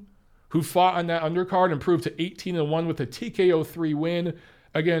Johnson, who fought on that undercard and improved to 18-1 with a TKO 3 win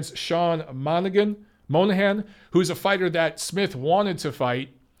against Sean Monahan, who's a fighter that Smith wanted to fight?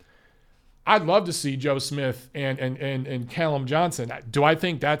 I'd love to see Joe Smith and Callum Johnson. Do I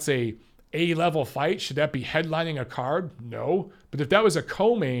think that's a A-level fight? Should that be headlining a card? No. But if that was a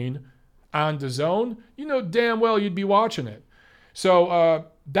co-main on DAZN, you know damn well you'd be watching it. So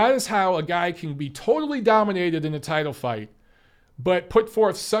that is how a guy can be totally dominated in a title fight, but put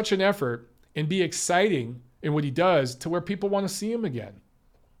forth such an effort and be exciting in what he does to where people want to see him again.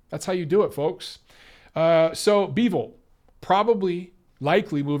 That's how you do it, folks. So Bivol,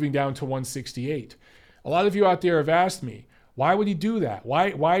 likely moving down to 168. A lot of you out there have asked me, why would he do that?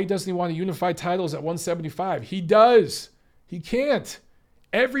 Why doesn't he want to unify titles at 175? He does. He can't.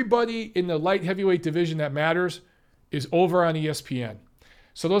 Everybody in the light heavyweight division that matters is over on ESPN.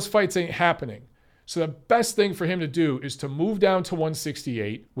 So those fights ain't happening. So the best thing for him to do is to move down to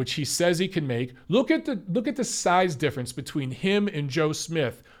 168, which he says he can make. Look at the size difference between him and Joe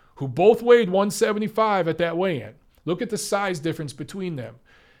Smith, who both weighed 175 at that weigh-in. Look at the size difference between them.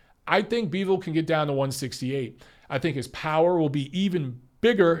 I think Bivol can get down to 168. I think his power will be even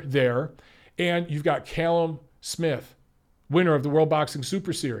bigger there. And you've got Callum Smith, winner of the World Boxing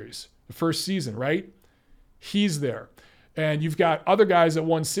Super Series, the first season, right? He's there. And you've got other guys at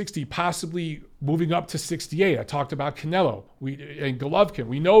 160 possibly moving up to 68. I talked about Canelo and Golovkin.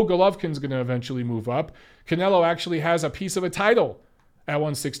 We know Golovkin's going to eventually move up. Canelo actually has a piece of a title at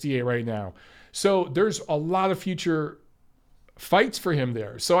 168 right now. So there's a lot of future fights for him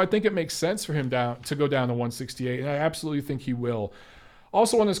there. So I think it makes sense for him to go down to 168, and I absolutely think he will.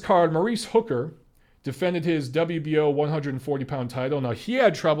 Also on this card, Maurice Hooker defended his WBO 140-pound title. Now, he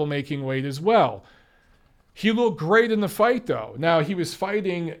had trouble making weight as well. He looked great in the fight, though. Now, he was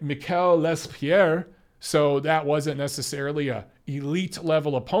fighting Mikel Lespierre, so that wasn't necessarily a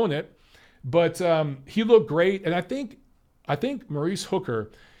elite-level opponent, but he looked great, and I think Maurice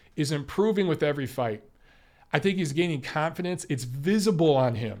Hooker is improving with every fight. I think he's gaining confidence. It's visible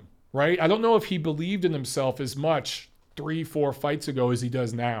on him, right? I don't know if he believed in himself as much 3-4 fights ago as he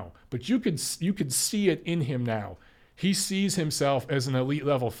does now, but you could see it in him now. He sees himself as an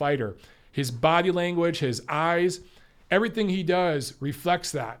elite-level fighter. His body language, his eyes, everything he does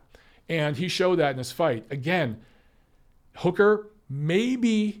reflects that. And he showed that in his fight. Again, Hooker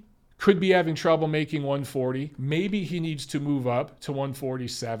maybe could be having trouble making 140. Maybe he needs to move up to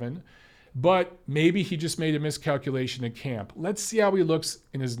 147. But maybe he just made a miscalculation in camp. Let's see how he looks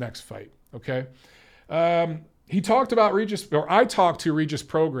in his next fight, okay? He talked about I talked to Regis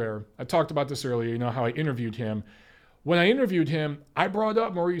Prograis. I talked about this earlier, how I interviewed him. When I interviewed him, I brought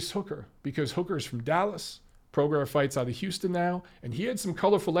up Maurice Hooker because Hooker's from Dallas. Prograis fights out of Houston now, and he had some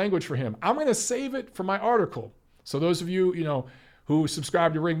colorful language for him. I'm going to save it for my article. So those of you, who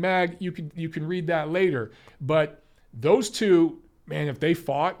subscribe to Ring Mag, you can read that later. But those two, man, if they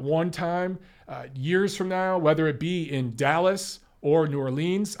fought one time years from now, whether it be in Dallas or New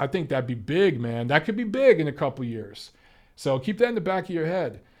Orleans, I think that'd be big, man. That could be big in a couple years. So keep that in the back of your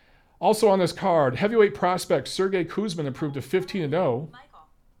head. Also on this card, heavyweight prospect Sergey Kuzmin improved to 15-0. Michael.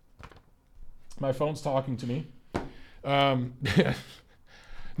 My phone's talking to me.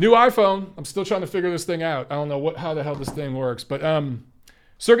 New iPhone. I'm still trying to figure this thing out. I don't know how the hell this thing works. But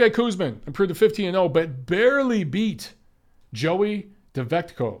Sergey Kuzmin improved to 15-0, but barely beat Joey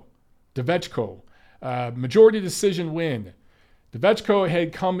Devechko. Majority decision win. Devechko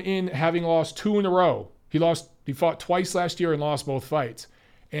had come in having lost 2 in a row. He fought twice last year and lost both fights.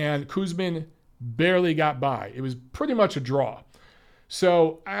 And Kuzmin barely got by. It was pretty much a draw.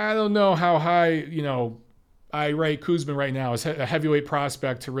 So I don't know how high, I rate Kuzmin right now as a heavyweight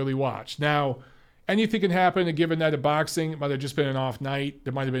prospect to really watch. Now, anything can happen a given night of boxing. It might have just been an off night.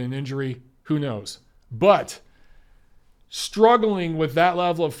 There might have been an injury. Who knows? But struggling with that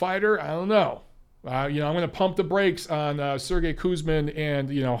level of fighter, I don't know. I'm going to pump the brakes on Sergey Kuzmin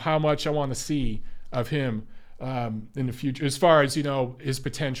and, how much I want to see of him in the future, as far as, his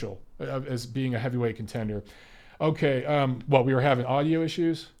potential as being a heavyweight contender. Okay, we were having audio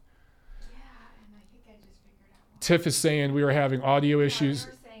issues? Yeah, and I think I just figured out why. Tiff is saying we were having audio issues.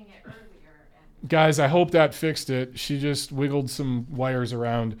 You were saying it earlier. Guys, I hope that fixed it. She just wiggled some wires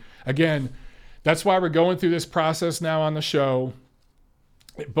around. Again, that's why we're going through this process now on the show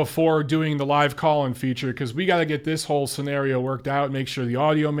before doing the live call-in feature, because we got to get this whole scenario worked out, make sure the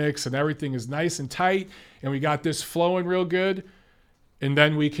audio mix and everything is nice and tight, and we got this flowing real good, and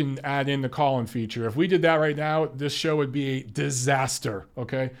then we can add in the call-in feature. If we did that right now, this show would be a disaster,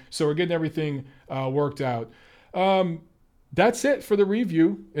 okay? So we're getting everything worked out. that's it for the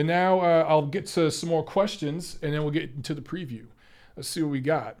review. And now I'll get to some more questions, and then we'll get into the preview. Let's see what we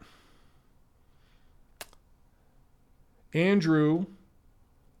got. Andrew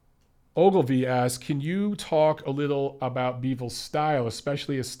Ogilvy asks, can you talk a little about Bivol style,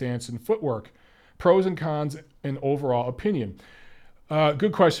 especially his stance and footwork? Pros and cons and overall opinion.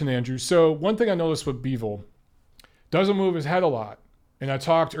 Good question, Andrew. So one thing I noticed with Bivol, doesn't move his head a lot. And I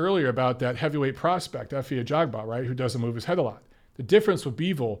talked earlier about that heavyweight prospect, Efe Ajagba, right, who doesn't move his head a lot. The difference with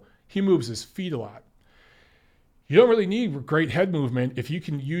Bivol, he moves his feet a lot. You don't really need great head movement if you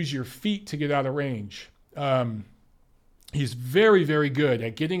can use your feet to get out of range. He's very, very good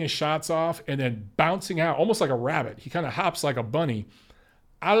at getting his shots off and then bouncing out almost like a rabbit. He kind of hops like a bunny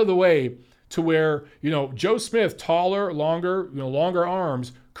out of the way to where, Joe Smith, taller, longer, longer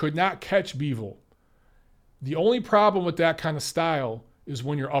arms, could not catch Bivol. The only problem with that kind of style is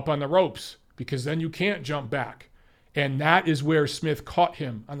when you're up on the ropes, because then you can't jump back. And that is where Smith caught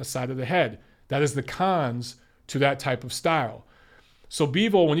him on the side of the head. That is the cons to that type of style. So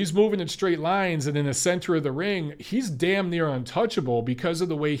Bivol, when he's moving in straight lines and in the center of the ring, he's damn near untouchable because of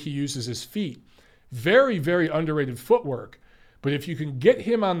the way he uses his feet. Very, very underrated footwork. But if you can get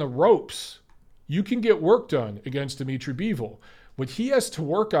him on the ropes, you can get work done against Dimitri Bivol. What he has to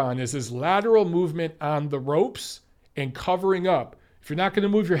work on is his lateral movement on the ropes and covering up. If you're not going to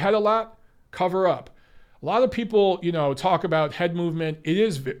move your head a lot, cover up. A lot of people, talk about head movement. It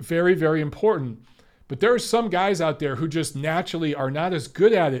is very, very important. But there are some guys out there who just naturally are not as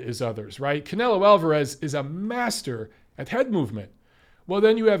good at it as others, right? Canelo Alvarez is a master at head movement. Well,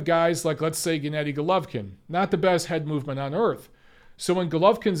 then you have guys like, let's say, Gennady Golovkin, not the best head movement on earth. So when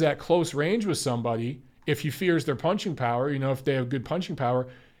Golovkin's at close range with somebody, if he fears their punching power, if they have good punching power,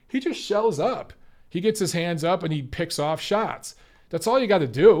 he just shells up. He gets his hands up and he picks off shots. That's all you got to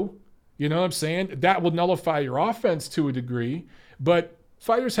do. You know what I'm saying? That will nullify your offense to a degree, but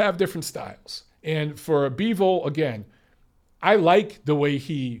fighters have different styles. And for Bivol, again, I like the way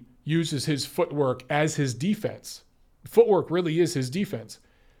he uses his footwork as his defense. Footwork really is his defense.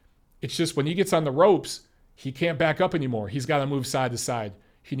 It's just when he gets on the ropes, he can't back up anymore. He's got to move side to side.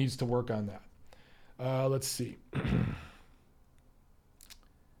 He needs to work on that. Let's see.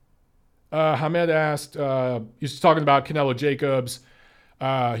 Hamed asked, he's talking about Canelo Jacobs.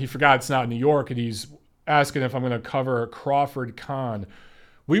 He forgot it's not in New York, and he's asking if I'm going to cover Crawford Khan.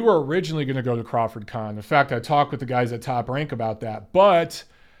 We were originally going to go to Crawford Khan. In fact, I talked with the guys at Top Rank about that, but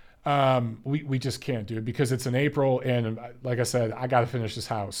we just can't do it because it's in April, and like I said, I got to finish this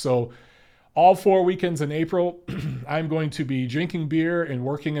house. So all 4 weekends in April, I'm going to be drinking beer and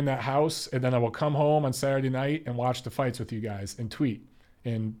working in that house, and then I will come home on Saturday night and watch the fights with you guys and tweet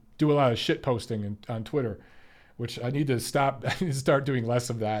and do a lot of shit posting on Twitter, which I need to stop. I need to start doing less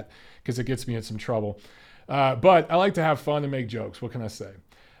of that because it gets me in some trouble. But I like to have fun and make jokes. What can I say?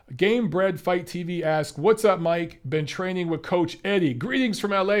 Game Bread Fight TV asks, what's up, Mike? Been training with Coach Eddie. Greetings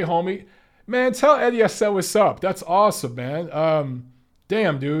from LA, homie. Man, tell Eddie I said what's up. That's awesome, man.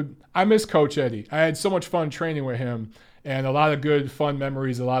 Damn, dude. I miss Coach Eddie. I had so much fun training with him and a lot of good, fun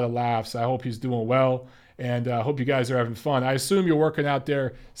memories, a lot of laughs. I hope he's doing well, and I hope you guys are having fun. I assume you're working out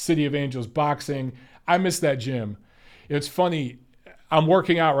there, City of Angels Boxing. I miss that gym. It's funny. I'm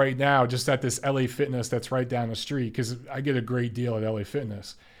working out right now just at this LA Fitness that's right down the street because I get a great deal at LA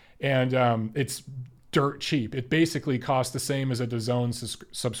Fitness. And it's dirt cheap. It basically costs the same as a DAZN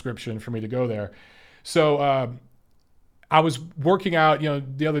subscription for me to go there. So I was working out,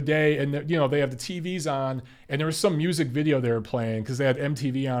 the other day, and they have the TVs on, and there was some music video they were playing because they had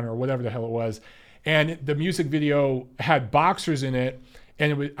MTV on or whatever the hell it was, and the music video had boxers in it,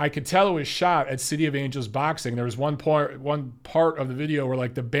 and I could tell it was shot at City of Angels Boxing. There was one part of the video where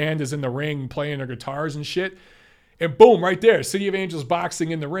like the band is in the ring playing their guitars and shit. And boom, right there, City of Angels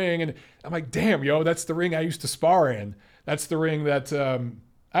Boxing in the ring. And I'm like, damn, that's the ring I used to spar in. That's the ring that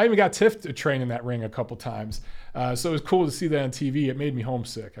I even got Tiff to train in that ring a couple times. So it was cool to see that on TV. It made me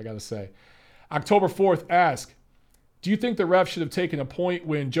homesick, I got to say. October 4th, ask, do you think the ref should have taken a point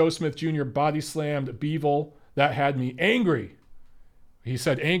when Joe Smith Jr. body slammed Bivol? That had me angry. He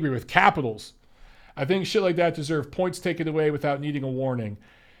said angry with capitals. I think shit like that deserve points taken away without needing a warning.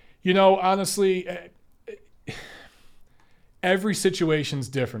 Honestly, every situation's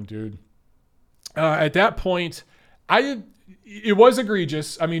different, dude. At that point, it was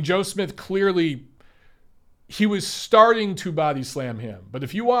egregious. I mean, Joe Smith clearly, he was starting to body slam him. But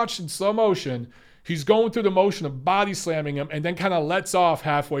if you watch in slow motion, he's going through the motion of body slamming him and then kind of lets off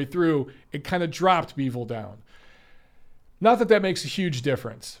halfway through. It kind of dropped Bivol down. Not that that makes a huge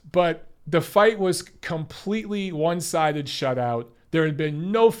difference, but the fight was completely one-sided shutout. There had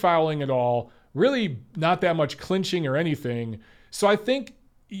been no fouling at all. Really not that much clinching or anything. So I think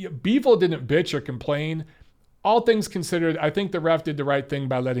Bivol didn't bitch or complain. All things considered, I think the ref did the right thing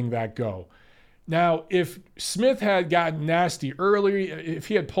by letting that go. Now, if Smith had gotten nasty earlier, if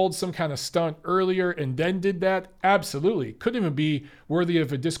he had pulled some kind of stunt earlier and then did that, absolutely. Could even be worthy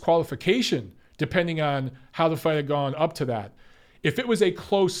of a disqualification, depending on how the fight had gone up to that. If it was a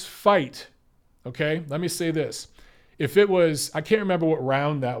close fight, okay, let me say this. If it was, I can't remember what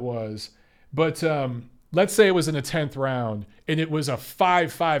round that was, but let's say it was in the 10th round and it was a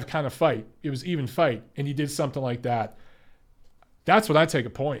 5-5 kind of fight. It was even fight and he did something like that. That's when I take a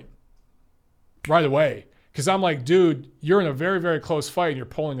point right away. Because I'm like, dude, you're in a very, very close fight and you're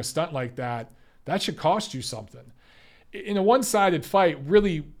pulling a stunt like that. That should cost you something. In a one-sided fight,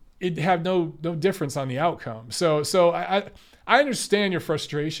 really, it'd have no difference on the outcome. So I understand your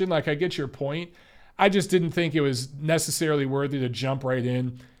frustration. Like, I get your point. I just didn't think it was necessarily worthy to jump right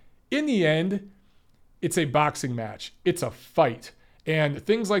in. In the end, it's a boxing match. It's a fight. And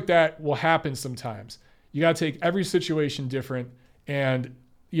things like that will happen sometimes. You got to take every situation different. And,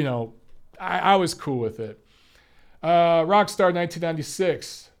 you know, I was cool with it. Rockstar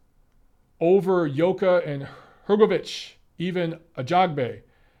 1996. Over Yoka and Hrgovic. Even Ajagbe.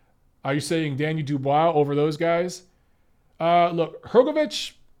 Are you saying Daniel Dubois over those guys? Look,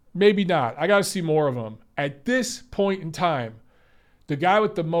 Hrgovic, maybe not. I got to see more of him. At this point in time, the guy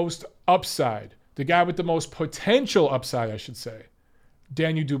with the most upside, the guy with the most potential upside, I should say,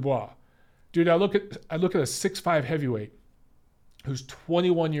 Daniel Dubois. Dude, I look at a 6'5" heavyweight who's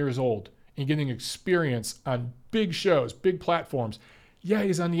 21 years old and getting experience on big shows, big platforms. Yeah,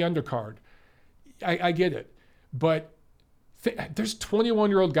 he's on the undercard. I get it. But there's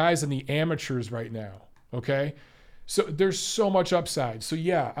 21-year-old guys in the amateurs right now, okay? So there's so much upside. So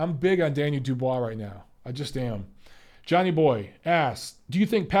yeah, I'm big on Daniel Dubois right now. I just am. Johnny Boy asks, do you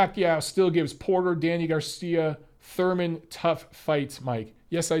think Pacquiao still gives Porter, Danny Garcia, Thurman tough fights, Mike?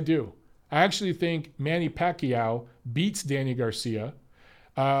 Yes, I do. I actually think Manny Pacquiao beats Danny Garcia.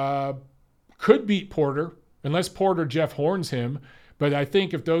 Could beat Porter, unless Porter Jeff Horns him. But I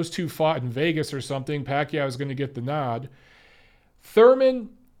think if those two fought in Vegas or something, Pacquiao is going to get the nod. Thurman,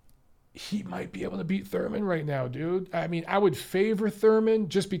 he might be able to beat Thurman right now, dude. I mean, I would favor Thurman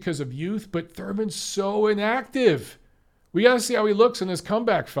just because of youth, but Thurman's so inactive. We got to see how he looks in this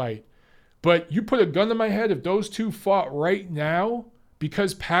comeback fight. But you put a gun to my head, if those two fought right now,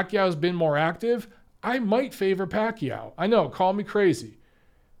 because Pacquiao's been more active, I might favor Pacquiao. I know, call me crazy.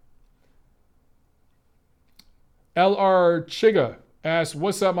 LR Chiga asks,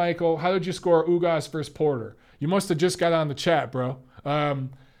 what's up, Michael? How did you score Ugas versus Porter? You must have just got on the chat, bro.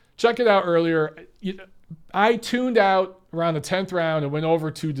 Check it out earlier. I tuned out around the 10th round and went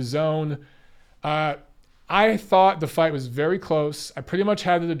over to DAZN. I thought the fight was very close. I pretty much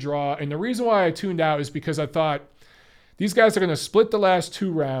had it a draw. And the reason why I tuned out is because I thought these guys are going to split the last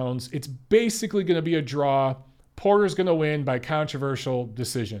 2 rounds. It's basically going to be a draw. Porter's going to win by controversial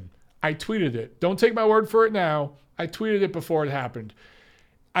decision. I tweeted it. Don't take my word for it now. I tweeted it before it happened.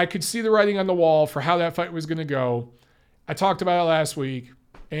 I could see the writing on the wall for how that fight was going to go. I talked about it last week,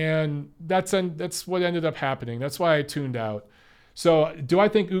 and that's what ended up happening. That's why I tuned out. So do I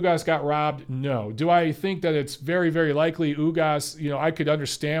think Ugas got robbed? No. Do I think that it's very, very likely Ugas, I could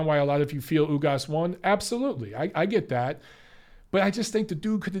understand why a lot of you feel Ugas won? Absolutely. I get that. But I just think the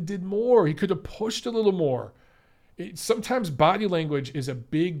dude could have did more. He could have pushed a little more. Sometimes body language is a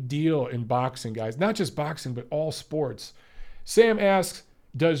big deal in boxing, guys. Not just boxing, but all sports. Sam asks,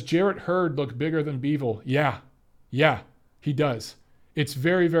 does Jarrett Hurd look bigger than Bivol? Yeah, he does. It's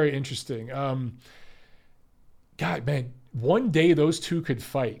very, very interesting. God, man, one day those two could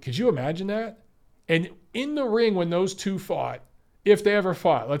fight. Could you imagine that? And in the ring when those two fought, if they ever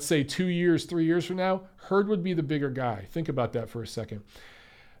fought, let's say 2 years, 3 years from now, Hurd would be the bigger guy. Think about that for a second.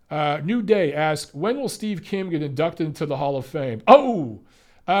 New Day asks, when will Steve Kim get inducted into the Hall of Fame?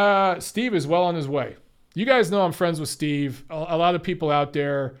 Steve is well on his way. You guys know I'm friends with Steve. A lot of people out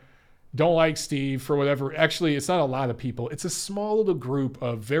there don't like Steve for whatever. Actually, it's not a lot of people. It's a small little group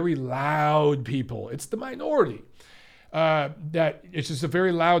of very loud people. It's the minority. It's just a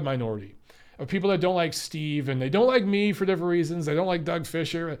very loud minority of people that don't like Steve, and they don't like me for different reasons. They don't like Doug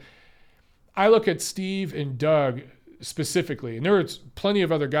Fisher. I look at Steve and Doug specifically, and there's plenty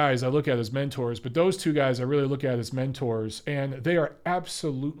of other guys I look at as mentors, but those two guys I really look at as mentors, and they are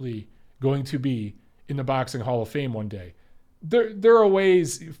absolutely going to be in the Boxing Hall of Fame one day. There are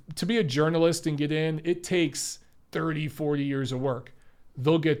ways to be a journalist and get in. It takes 30, 40 years of work.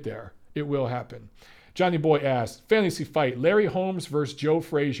 They'll get there. It will happen. Johnny Boy asks, fantasy fight, Larry Holmes versus Joe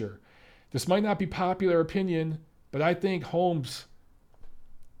Frazier. This might not be popular opinion, but I think Holmes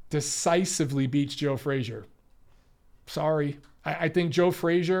decisively beats Joe Frazier. Sorry. I think Joe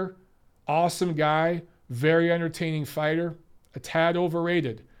Frazier, awesome guy, very entertaining fighter, a tad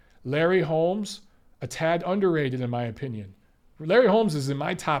overrated. Larry Holmes, a tad underrated in my opinion. Larry Holmes is in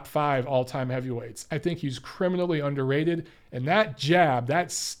my top 5 all-time heavyweights. I think he's criminally underrated, and that jab,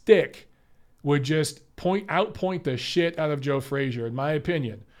 that stick, would just outpoint the shit out of Joe Frazier, in my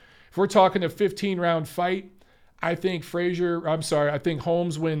opinion. If we're talking a 15-round fight, I think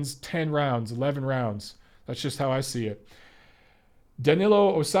Holmes wins 10 rounds, 11 rounds. That's just how I see it.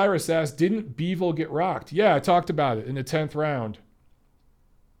 Danilo Osiris asks, didn't Bivol get rocked? Yeah, I talked about it in the 10th round.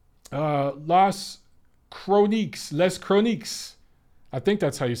 Les Chroniques. I think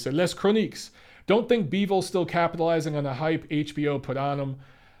that's how you say it. Les Chroniques. Don't think Bivol's still capitalizing on the hype HBO put on him.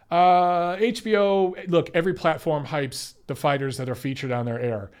 HBO, look, every platform hypes the fighters that are featured on their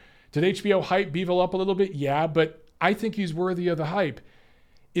air. Did HBO hype Bivol up a little bit? Yeah, but I think he's worthy of the hype.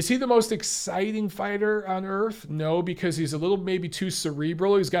 Is he the most exciting fighter on earth? No, because he's a little maybe too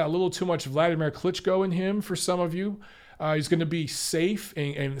cerebral. He's got a little too much Vladimir Klitschko in him for some of you. He's going to be safe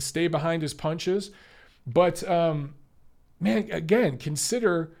and stay behind his punches. But, man, again,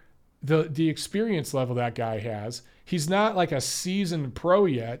 consider the experience level that guy has. He's not like a seasoned pro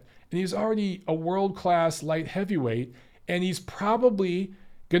yet, and he's already a world-class light heavyweight, and he's probably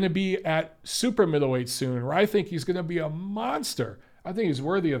going to be at super middleweight soon, where I think he's going to be a monster. I think he's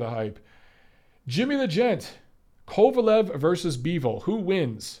worthy of the hype. Jimmy the Gent, Kovalev versus Bivol. Who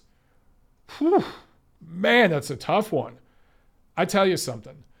wins? Whew. Man, that's a tough one. I tell you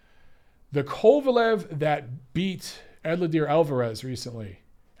something. The Kovalev that beat Edladir Alvarez recently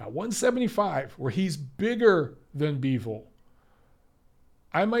at 175, where he's bigger than Bivol,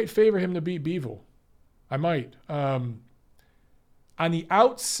 I might favor him to beat Bivol. I might. On the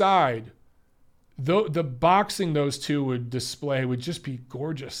outside, the boxing those two would display would just be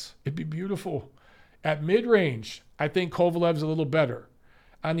gorgeous. It'd be beautiful. At mid-range, I think Kovalev's a little better.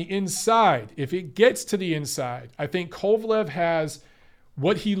 On the inside, if it gets to the inside, I think Kovalev has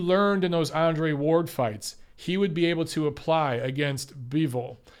what he learned in those Andre Ward fights. He would be able to apply against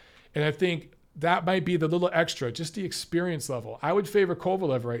Bivol. And I think that might be the little extra, just the experience level. I would favor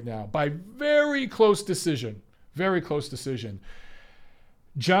Kovalev right now by very close decision. Very close decision.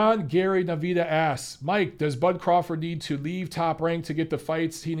 John Gary Navida asks, Mike, does Bud Crawford need to leave Top Rank to get the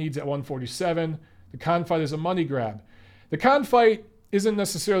fights he needs at 147? The Khan fight is a money grab. The Khan fight isn't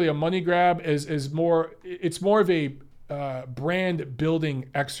necessarily a money grab, it's more of a brand building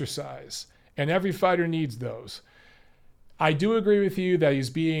exercise. And every fighter needs those. I do agree with you that he's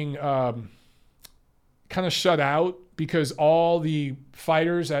being kind of shut out because all the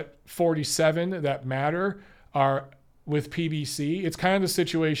fighters at 47 that matter are with PBC. It's kind of the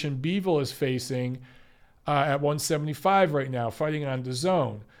situation Bivol is facing at 175 right now, fighting on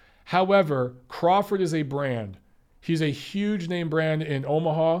DAZN. However, Crawford is a brand. He's a huge name brand in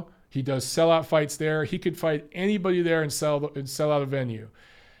Omaha. He does sellout fights there. He could fight anybody there and sell out a venue.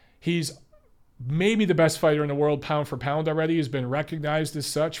 He's maybe the best fighter in the world pound for pound already. He's been recognized as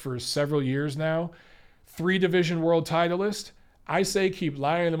such for several years now. 3-division world titleist. I say keep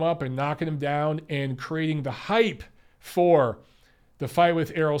lining him up and knocking him down and creating the hype for the fight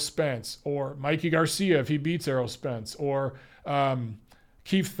with Errol Spence or Mikey Garcia if he beats Errol Spence or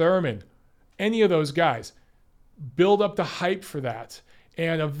Keith Thurman. Any of those guys. Build up the hype for that.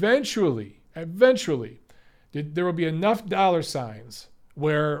 And eventually, there will be enough dollar signs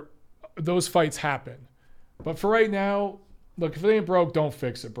where those fights happen. But for right now, look, if it ain't broke, don't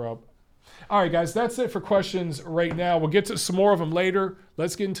fix it, bro. All right, guys, that's it for questions right now. We'll get to some more of them later.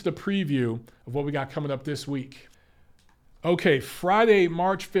 Let's get into the preview of what we got coming up this week. Okay, Friday,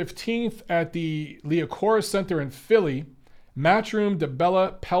 March 15th at the Liacouras Center in Philly, Matchroom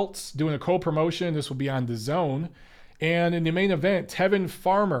DeBella Peltz doing a co-promotion. This will be on DAZN. And in the main event, Tevin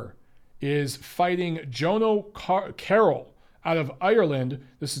Farmer is fighting Jono Carroll out of Ireland.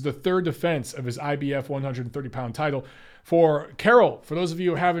 This is the third defense of his IBF 130-pound title. For Carroll, for those of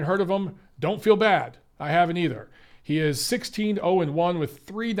you who haven't heard of him, don't feel bad. I haven't either. He is 16-0-1 with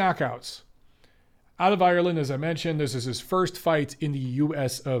 3 knockouts. Out of Ireland, as I mentioned, this is his first fight in the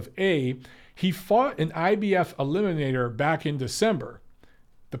US of A. He fought an IBF eliminator back in December.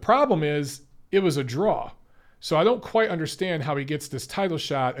 The problem is it was a draw. So I don't quite understand how he gets this title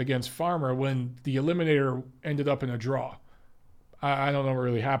shot against Farmer when the eliminator ended up in a draw. I don't know what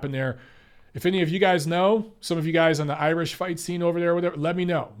really happened there. If any of you guys know, some of you guys on the Irish fight scene over there, whatever, let me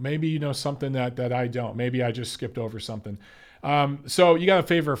know. Maybe you know something that I don't. Maybe I just skipped over something. So you got to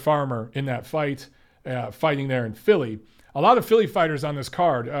favor Farmer in that fight, fighting there in Philly. A lot of Philly fighters on this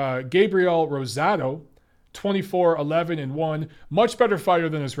card. Gabriel Rosado 24-11-1. Much better fighter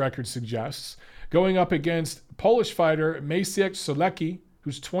than his record suggests. Going up against Polish fighter Maciej Sulecki,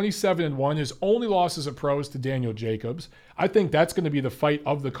 who's 27-1. His only loss as a pro is to Daniel Jacobs. I think that's going to be the fight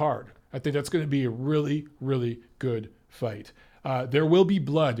of the card. I think that's going to be a really, really good fight. There will be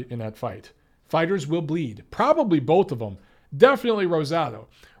blood in that fight. Fighters will bleed. Probably both of them. Definitely Rosado.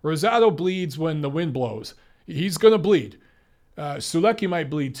 Rosado bleeds when the wind blows. He's going to bleed. Sulecki might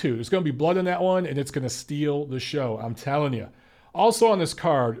bleed too. There's going to be blood in that one, and it's going to steal the show. I'm telling you. Also on this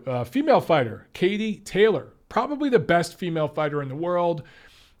card, female fighter, Katie Taylor. Probably the best female fighter in the world.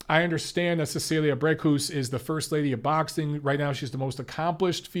 I understand that Cecilia Brækhus is the first lady of boxing. Right now, she's the most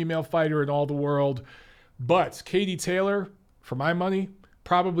accomplished female fighter in all the world. But Katie Taylor, for my money,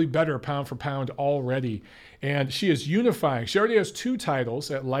 probably better pound for pound already. And she is unifying. She already has 2 titles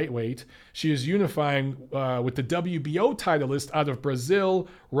at lightweight. She is unifying with the WBO titleist out of Brazil,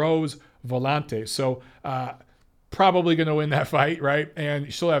 Rose Volante. So probably going to win that fight, right?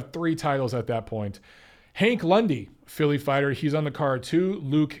 And she'll have 3 titles at that point. Hank Lundy, Philly fighter. He's on the card too.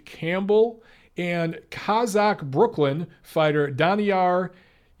 Luke Campbell. And Kazakh Brooklyn fighter Daniyar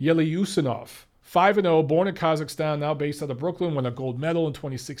Yelyusinov. 5-0, born in Kazakhstan, now based out of Brooklyn, won a gold medal in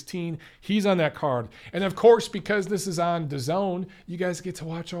 2016. He's on that card. And of course, because this is on DAZN, you guys get to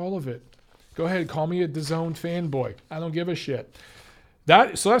watch all of it. Go ahead, call me a DAZN fanboy. I don't give a shit.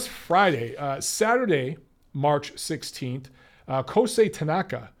 So that's Friday. Saturday, March 16th, Kosei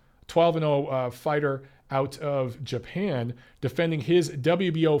Tanaka, 12-0 fighter out of Japan, defending his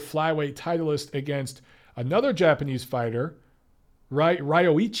WBO flyweight titleist against another Japanese fighter,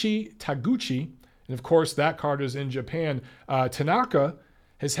 Ryoichi Taguchi. And of course, that card is in Japan. Tanaka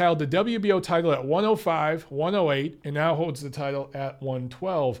has held the WBO title at 105, 108, and now holds the title at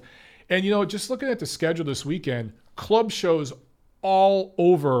 112. And, just looking at the schedule this weekend, club shows all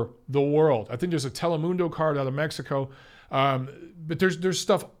over the world. I think there's a Telemundo card out of Mexico, but there's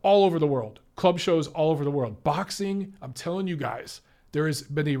stuff all over the world. Club shows all over the world. Boxing, I'm telling you guys, there has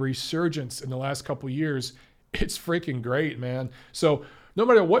been a resurgence in the last couple of years. It's freaking great, man. So no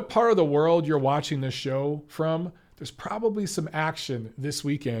matter what part of the world you're watching this show from, there's probably some action this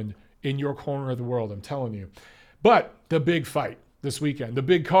weekend in your corner of the world, I'm telling you. But the big fight this weekend, the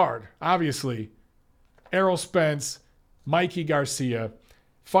big card, obviously, Errol Spence, Mikey Garcia,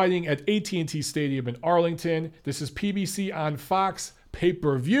 fighting at AT&T Stadium in Arlington. This is PBC on Fox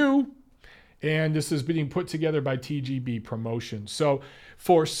pay-per-view, and this is being put together by TGB Promotions. So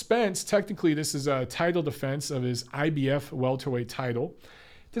for Spence, technically this is a title defense of his IBF welterweight title.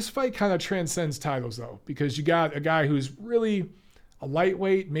 This fight kind of transcends titles, though, because you got a guy who's really a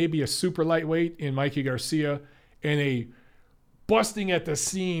lightweight, maybe a super lightweight in Mikey Garcia, and a busting at the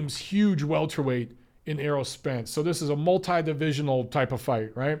seams huge welterweight in Errol Spence. So this is a multi-divisional type of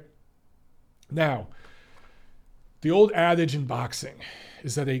fight, right? Now, the old adage in boxing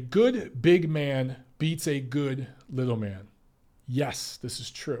is that a good big man beats a good little man. Yes, this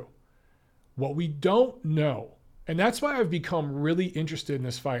is true. What we don't know, and that's why I've become really interested in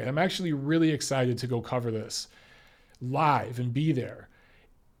this fight. I'm actually really excited to go cover this live and be there.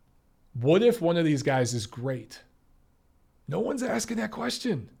 What if one of these guys is great? No one's asking that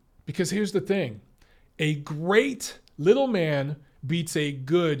question, because here's the thing. A great little man beats a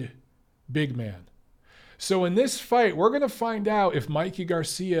good big man. So in this fight, we're going to find out if Mikey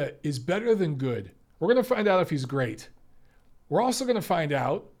Garcia is better than good. We're going to find out if he's great. We're also going to find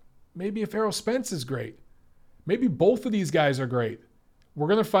out maybe if Errol Spence is great. Maybe both of these guys are great. We're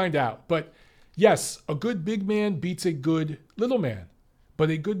going to find out. But yes, a good big man beats a good little man. But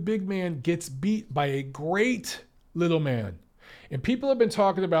a good big man gets beat by a great little man. And people have been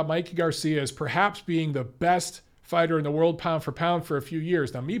talking about Mikey Garcia as perhaps being the best fighter in the world pound for pound for a few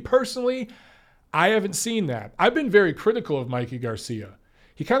years. Now, me personally, I haven't seen that. I've been very critical of Mikey Garcia.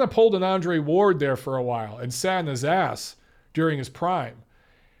 He kind of pulled an Andre Ward there for a while and sat in his ass during his prime.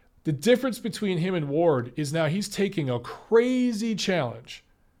 The difference between him and Ward is now he's taking a crazy challenge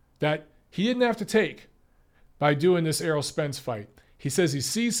that he didn't have to take by doing this Errol Spence fight. He says he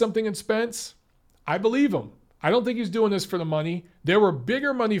sees something in Spence. I believe him. I don't think he's doing this for the money. There were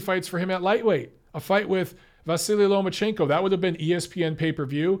bigger money fights for him at lightweight. A fight with Vasily Lomachenko. That would have been ESPN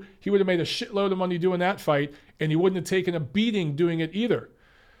pay-per-view. He would have made a shitload of money doing that fight, and he wouldn't have taken a beating doing it either.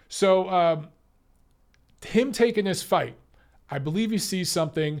 So him taking this fight, I believe he sees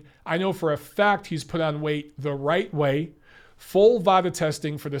something. I know for a fact he's put on weight the right way. Full VADA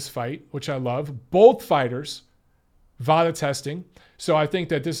testing for this fight, which I love. Both fighters, VADA testing. So I think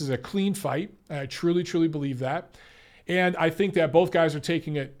that this is a clean fight. I truly, truly believe that. And I think that both guys are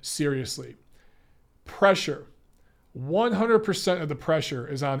taking it seriously. Pressure. 100% of the pressure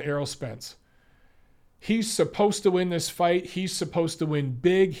is on Errol Spence. He's supposed to win this fight. He's supposed to win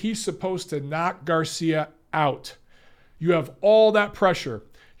big. He's supposed to knock Garcia out. You have all that pressure.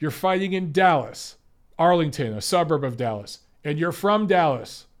 You're fighting in Dallas, Arlington, a suburb of Dallas, and you're from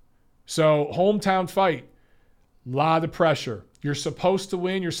Dallas. So hometown fight, lot of pressure. You're supposed to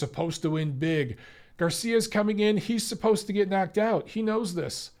win. You're supposed to win big. Garcia's coming in. He's supposed to get knocked out. He knows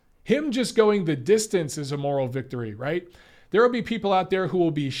this. Him just going the distance is a moral victory, right? There will be people out there who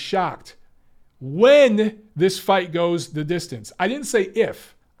will be shocked when this fight goes the distance. I didn't say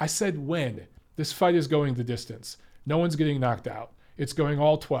if. I said when. This fight is going the distance. No one's getting knocked out. It's going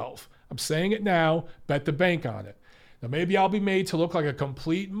all 12. I'm saying it now. Bet the bank on it. Now, maybe I'll be made to look like a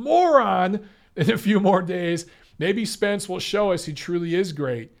complete moron in a few more days. Maybe Spence will show us he truly is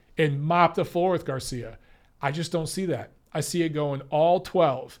great and mop the floor with Garcia. I just don't see that. I see it going all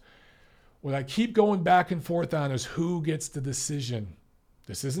 12. What I keep going back and forth on is who gets the decision.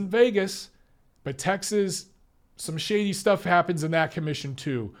 This isn't Vegas, but Texas, some shady stuff happens in that commission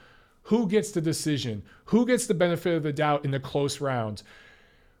too. Who gets the decision? Who gets the benefit of the doubt in the close rounds?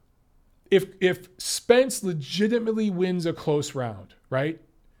 If Spence legitimately wins a close round, right?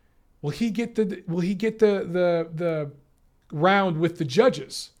 Will he get the round with the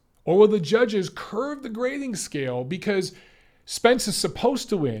judges? Or will the judges curve the grading scale because Spence is supposed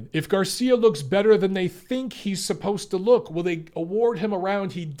to win? If Garcia looks better than they think he's supposed to look, will they award him a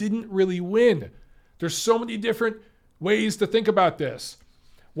round he didn't really win? There's so many different ways to think about this.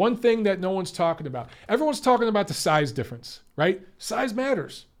 One thing that no one's talking about. Everyone's talking about the size difference, right? Size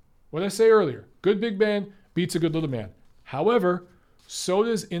matters. What did I say earlier? Good big man beats a good little man. However, so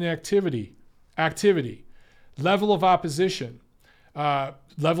does inactivity, activity, level of opposition,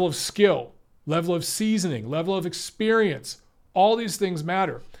 level of skill, level of seasoning, level of experience. All these things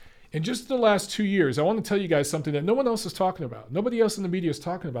matter. In just the last 2 years, I want to tell you guys something that no one else is talking about. Nobody else in the media is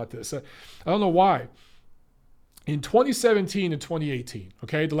talking about this. I don't know why. In 2017 and 2018,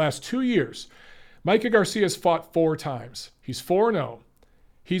 okay, the last 2 years, Micah Garcia has fought 4 times. He's 4-0.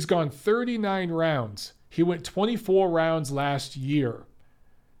 He's gone 39 rounds. He went 24 rounds last year.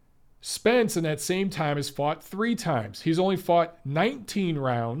 Spence, in that same time, has fought 3 times. He's only fought 19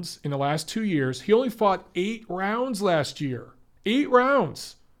 rounds in the last 2 years. He only fought 8 rounds last year. 8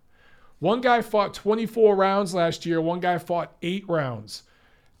 rounds. One guy fought 24 rounds last year. One guy fought 8 rounds.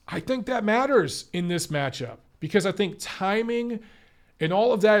 I think that matters in this matchup because I think timing and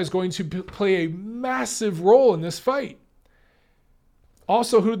all of that is going to play a massive role in this fight.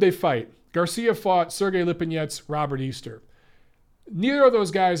 Also, who did they fight? Garcia fought Sergey Lipinets, Robert Easter. Neither of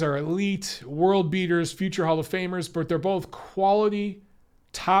those guys are elite, world beaters, future Hall of Famers, but they're both quality,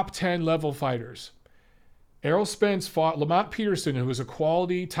 top 10 level fighters. Errol Spence fought Lamont Peterson, who was a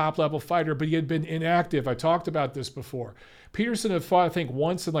quality, top-level fighter, but he had been inactive. I talked about this before. Peterson had fought, I think,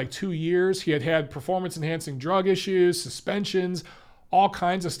 once in like 2 years. He had had performance-enhancing drug issues, suspensions, all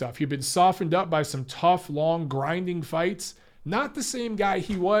kinds of stuff. He'd been softened up by some tough, long, grinding fights. Not the same guy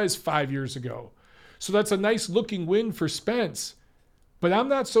he was 5 years ago. So that's a nice-looking win for Spence. But I'm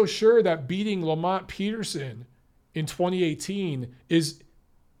not so sure that beating Lamont Peterson in 2018 is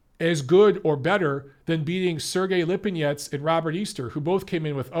as good or better than beating Sergey Lipinets and Robert Easter, who both came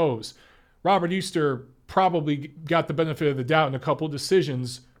in with O's. Robert Easter probably got the benefit of the doubt in a couple of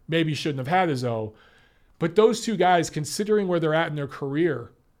decisions, maybe shouldn't have had his O. But those two guys, considering where they're at in their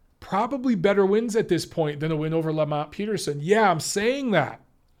career, probably better wins at this point than a win over Lamont Peterson. Yeah, I'm saying that.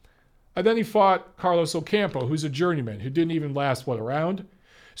 And then he fought Carlos Ocampo, who's a journeyman, who didn't even last, a round?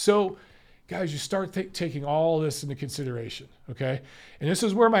 So, guys, you start taking all this into consideration, okay? And this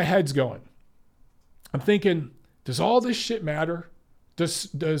is where my head's going. I'm thinking, does all this shit matter? Does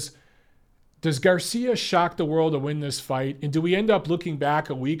Garcia shock the world to win this fight? And do we end up looking back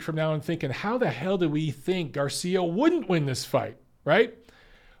a week from now and thinking, how the hell did we think Garcia wouldn't win this fight, right?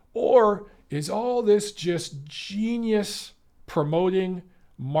 Or is all this just genius promoting,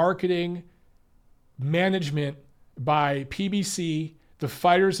 marketing, management by PBC, the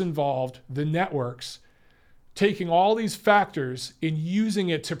fighters involved, the networks, taking all these factors and using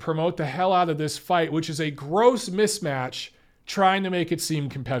it to promote the hell out of this fight, which is a gross mismatch, trying to make it seem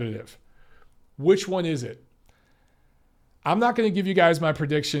competitive? Which one is it? I'm not going to give you guys my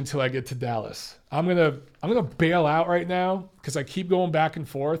prediction until I get to Dallas. I'm gonna bail out right now because I keep going back and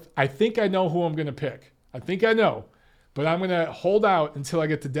forth. I think I know who I'm going to pick. I think I know. But I'm going to hold out until I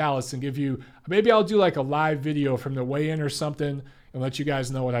get to Dallas and give you, maybe I'll do like a live video from the weigh-in or something and let you guys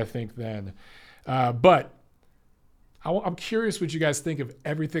know what I think then. But I'm curious what you guys think of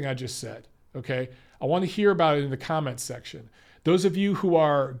everything I just said, okay? I want to hear about it in the comments section. Those of you who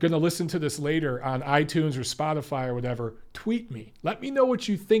are going to listen to this later on iTunes or Spotify or whatever, tweet me. Let me know what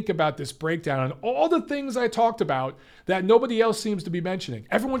you think about this breakdown and all the things I talked about that nobody else seems to be mentioning.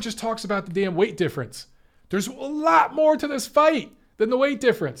 Everyone just talks about the damn weight difference. There's a lot more to this fight than the weight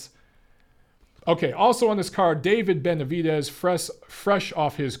difference. Okay, also on this card, David Benavidez, fresh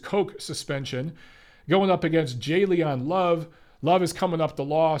off his coke suspension, going up against J. Leon Love. Love is coming off the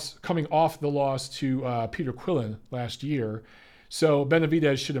loss to Peter Quillen last year. So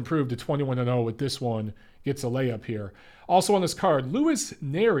Benavidez should improve to 21-0 with this one. Gets a layup here. Also on this card, Luis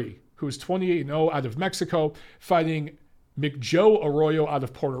Neri, who is 28-0 out of Mexico, fighting McJoe Arroyo out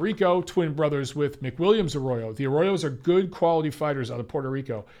of Puerto Rico, twin brothers with McWilliams Arroyo. The Arroyos are good quality fighters out of Puerto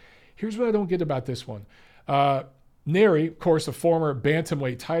Rico. Here's what I don't get about this one. Neri, of course, a former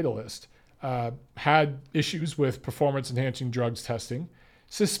bantamweight titleist, had issues with performance-enhancing drugs testing,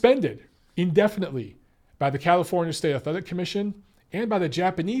 suspended indefinitely by the California State Athletic Commission and by the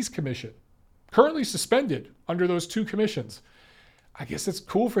Japanese Commission. Currently suspended under those two commissions. I guess it's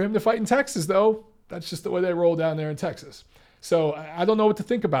cool for him to fight in Texas, though. That's just the way they roll down there in Texas. So I don't know what to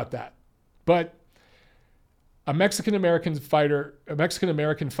think about that. But a Mexican-American fighter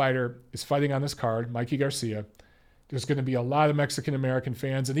is fighting on this card, Mikey Garcia. There's going to be a lot of Mexican-American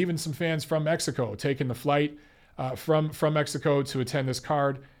fans and even some fans from Mexico taking the flight from Mexico to attend this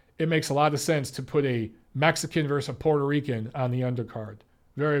card. It makes a lot of sense to put a Mexican versus a Puerto Rican on the undercard.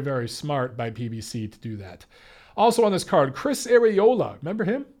 Very, very smart by PBC to do that. Also on this card, Chris Arreola. Remember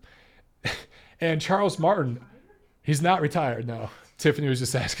him? And Charles Martin. He's not retired, no. Tiffany was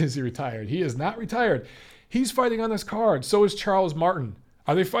just asking, is he retired? He is not retired. He's fighting on this card. So is Charles Martin.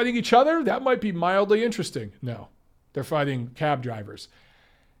 Are they fighting each other? That might be mildly interesting. No. They're fighting cab drivers.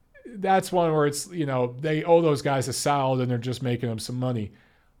 That's one where it's, they owe those guys a salad and they're just making them some money.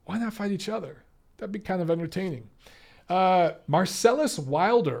 Why not fight each other? That'd be kind of entertaining. Marcellus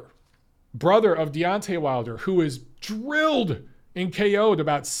Wilder, brother of Deontay Wilder, who is drilled and KO'd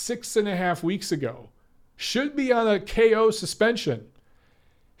about 6.5 weeks ago, should be on a KO suspension.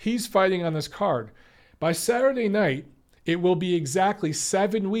 He's fighting on this card. By Saturday night, it will be exactly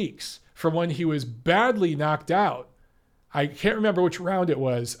 7 weeks from when he was badly knocked out. I can't remember which round it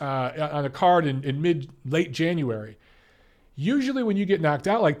was on a card in late January. Usually when you get knocked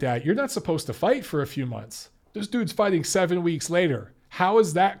out like that, you're not supposed to fight for a few months. This dude's fighting 7 weeks later. How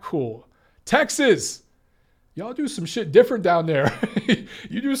is that cool? Texas! Y'all do some shit different down there.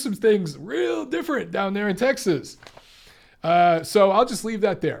 You do some things real different down there in Texas. So I'll just leave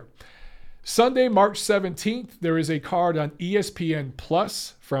that there. Sunday, March 17th, there is a card on ESPN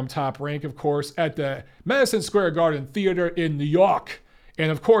Plus from Top Rank, of course, at the Madison Square Garden Theater in New York. And,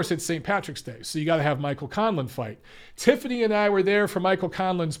 of course, it's St. Patrick's Day, so you got to have Michael Conlan fight. Tiffany and I were there for Michael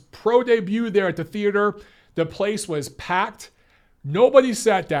Conlan's pro debut there at the theater. The place was packed. Nobody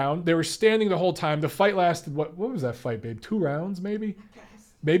sat down. They were standing the whole time. The fight lasted, what was that fight, babe? 2 rounds, maybe?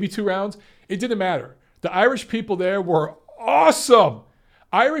 Maybe 2 rounds. It didn't matter. The Irish people there were awesome.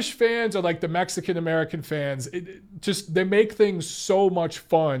 Irish fans are like the Mexican-American fans. They make things so much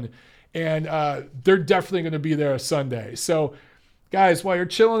fun, and they're definitely going to be there Sunday. So, guys, while you're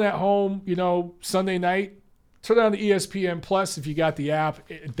chilling at home, Sunday night, turn on the ESPN Plus if you got the app.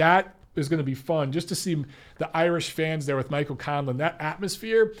 That is going to be fun just to see the Irish fans there with Michael Conlan. That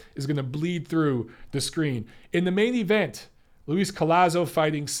atmosphere is going to bleed through the screen. In the main event, Luis Collazo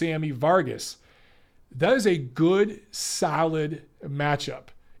fighting Sammy Vargas. That is a good, solid matchup.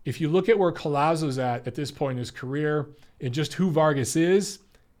 If you look at where Collazo's at this point in his career and just who Vargas is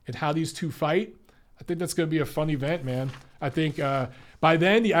and how these two fight, I think that's going to be a fun event, man. I think by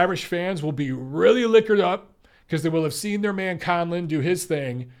then the Irish fans will be really liquored up because they will have seen their man Conlan do his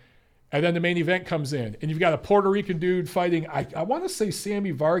thing, and then the main event comes in. And you've got a Puerto Rican dude fighting. I want to say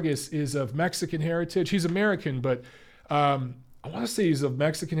Sammy Vargas is of Mexican heritage. He's American, but I want to say he's of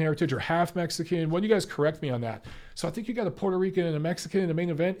Mexican heritage or half Mexican. Why don't you guys correct me on that? So I think you got a Puerto Rican and a Mexican in the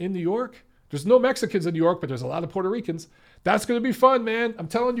main event in New York. There's no Mexicans in New York, but there's a lot of Puerto Ricans. That's going to be fun, man. I'm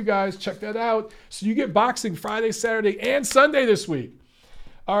telling you guys, check that out. So you get boxing Friday, Saturday, and Sunday this week.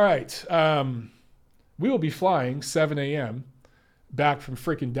 All right. We will be flying 7 a.m. back from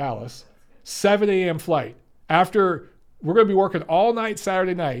freaking Dallas. 7 a.m. flight. After, we're going to be working all night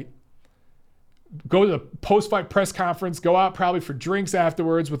Saturday night. Go to the post-fight press conference, go out probably for drinks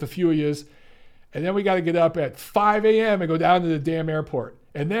afterwards with a few of yous, and then we got to get up at 5 a.m. and go down to the damn airport.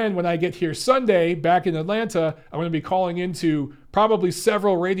 And then when I get here Sunday, back in Atlanta, I'm going to be calling into probably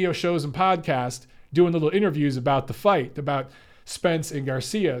several radio shows and podcasts, doing little interviews about the fight, about Spence and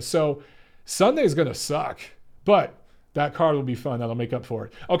Garcia. So Sunday's going to suck, but That card will be fun. That'll make up for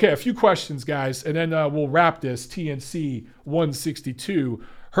it. Okay, a few questions, guys, and then we'll wrap this. TNC 162.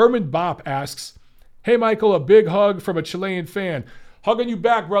 Herman Bop asks, "Hey, Michael, a big hug from a Chilean fan. Hugging you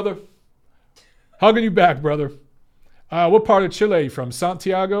back, brother. Hugging you back, brother. What part of Chile are you from?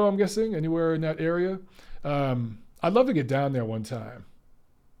 Santiago, I'm guessing? Anywhere in that area? I'd love to get down there one time.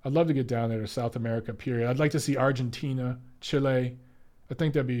 I'd love to get down there to South America, period. I'd like to see Argentina, Chile. I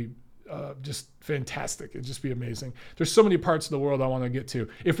think that'd be just fantastic. It'd just be amazing. There's so many parts of the world I want to get to.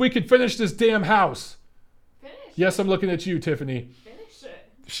 If we could finish this damn house. Finish. Yes, I'm looking at you, Tiffany. Finish it.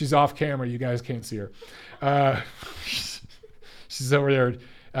 She's off camera. You guys can't see her. She's over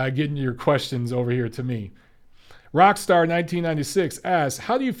there getting your questions over here to me. Rockstar 1996 asks,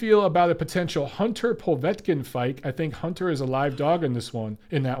 "How do you feel about a potential Hunter Povetkin fight?" I think Hunter is a live dog in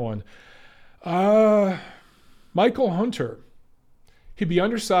that one. Michael Hunter. He'd be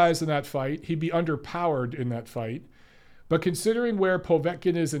undersized in that fight. He'd be underpowered in that fight. But considering where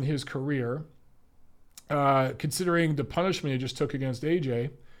Povetkin is in his career, considering the punishment he just took against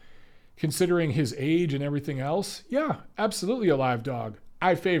AJ, considering his age and everything else, yeah, absolutely a live dog.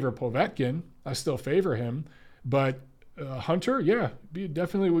 I favor Povetkin. I still favor him. But Hunter, yeah,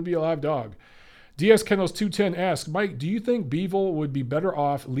 definitely would be a live dog. DS Kennels 210 asks, "Mike, do you think Bivol would be better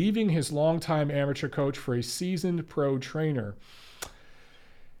off leaving his longtime amateur coach for a seasoned pro trainer?"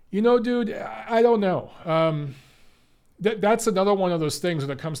 You know, dude, I don't know. That's another one of those things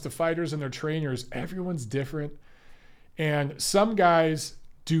when it comes to fighters and their trainers. Everyone's different. And some guys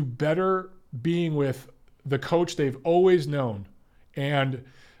do better being with the coach they've always known. And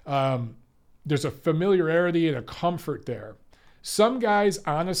there's a familiarity and a comfort there. Some guys,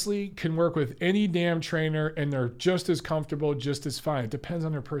 honestly, can work with any damn trainer and they're just as comfortable, just as fine. It depends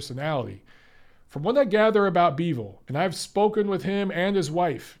on their personality. From what I gather about Bivol, and I've spoken with him and his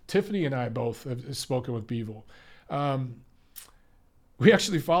wife, Tiffany and I both have spoken with Bivol. We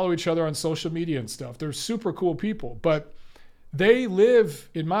actually follow each other on social media and stuff. They're super cool people, but they live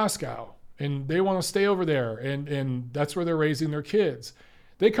in Moscow and they want to stay over there, and that's where they're raising their kids.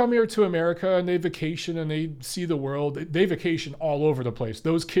 They come here to America and they vacation and they see the world. They vacation all over the place.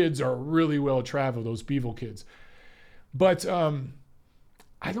 Those kids are really well traveled, those Bivol kids. But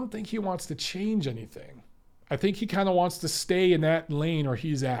I don't think he wants to change anything. I think he kind of wants to stay in that lane where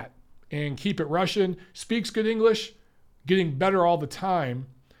he's at and keep it Russian. Speaks good English, getting better all the time.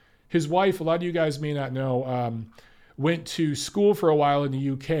 His wife, a lot of you guys may not know, went to school for a while in the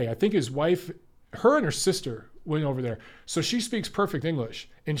UK. I think his wife, her and her sister went over there. So she speaks perfect English.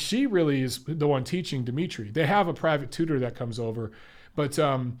 And she really is the one teaching Dimitri. They have a private tutor that comes over. But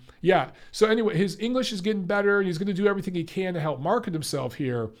yeah, so anyway, his English is getting better and he's going to do everything he can to help market himself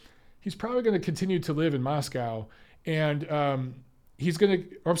here. He's probably going to continue to live in Moscow. And he's going to,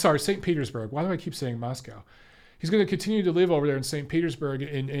 I'm sorry, St. Petersburg. Why do I keep saying Moscow? He's going to continue to live over there in St. Petersburg.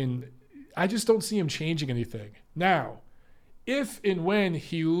 And I just don't see him changing anything. Now, if and when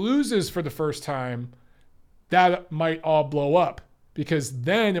he loses for the first time, that might all blow up because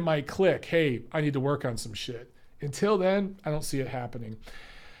then it might click. Hey, I need to work on some shit. Until then, I don't see it happening.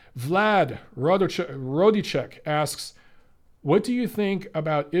 Vlad Rodichek asks, "What do you think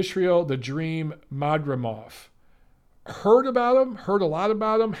about Israel the Dream Madrimov?" Heard about him, heard a lot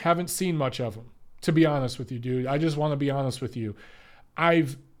about him, haven't seen much of him, to be honest with you, dude. I just want to be honest with you.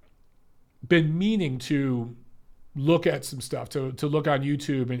 I've been meaning to look at some stuff, to look on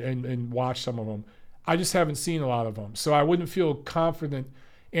YouTube and watch some of them. I just haven't seen a lot of them. So I wouldn't feel confident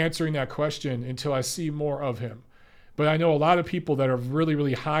answering that question until I see more of him. But I know a lot of people that are really,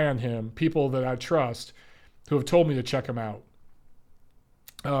 really high on him, people that I trust, who have told me to check him out.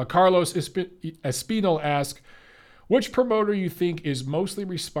 Carlos Espinal asks, "Which promoter you think is mostly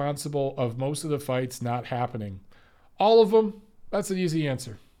responsible of most of the fights not happening?" All of them. That's an easy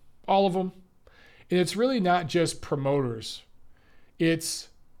answer. All of them. And it's really not just promoters. It's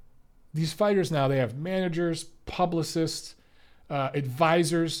these fighters now, they have managers, publicists,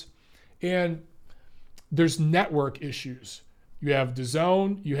 advisors, and there's network issues. You have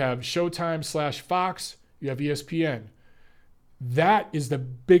DAZN, you have Showtime/Fox, you have ESPN. That is the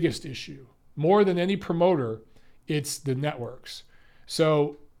biggest issue. More than any promoter, it's the networks.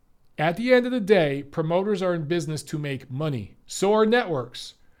 So at the end of the day, promoters are in business to make money. So are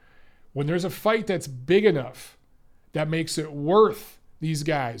networks. When there's a fight that's big enough that makes it worth these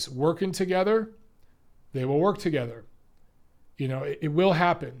guys working together, they will work together. You know, it will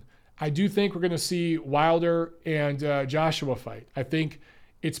happen. I do think we're going to see Wilder and Joshua fight. I think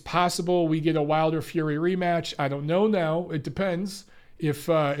it's possible we get a Wilder-Fury rematch. I don't know now. It depends. If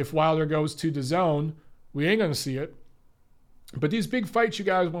Wilder goes to DAZN, we ain't going to see it. But these big fights you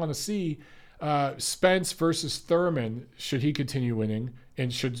guys want to see, Spence versus Thurman, should he continue winning,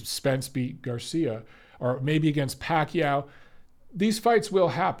 and should Spence beat Garcia, or maybe against Pacquiao. These fights will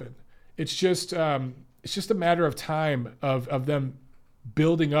happen. It's just a matter of time of them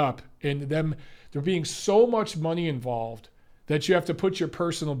building up and them there being so much money involved that you have to put your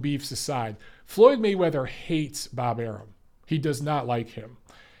personal beefs aside. Floyd Mayweather hates Bob Arum. He does not like him.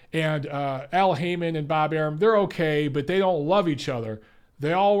 And Al Heyman and Bob Arum, they're okay, but they don't love each other.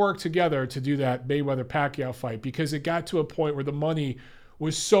 They all work together to do that Mayweather-Pacquiao fight because it got to a point where the money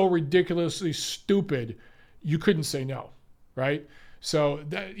was so ridiculously stupid, you couldn't say no, right? So,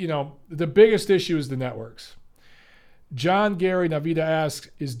 the biggest issue is the networks. John Gary Navita asks,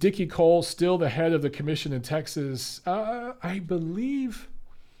 is Dickie Cole still the head of the commission in Texas? I believe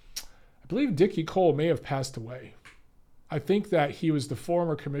Dickie Cole may have passed away. I think that he was the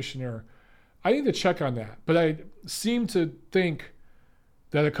former commissioner. I need to check on that. But I seem to think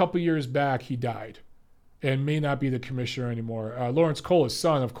that a couple years back he died and may not be the commissioner anymore. Lawrence Cole, his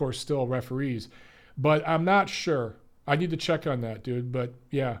son, of course, still referees. But I'm not sure. I need to check on that, dude. But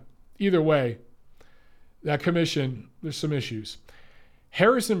yeah, either way, that commission, there's some issues.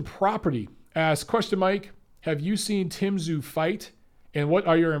 Harrison Property asks, question, Mike, have you seen Tim Tszyu fight? And what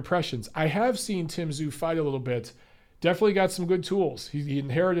are your impressions? I have seen Tim Tszyu fight a little bit. Definitely got some good tools. He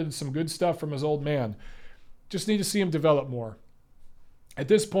inherited some good stuff from his old man. Just need to see him develop more. At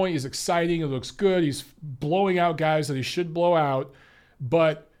this point, he's exciting. It looks good. He's blowing out guys that he should blow out,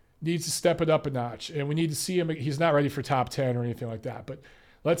 but needs to step it up a notch. And we need to see him. He's not ready for top 10 or anything like that, but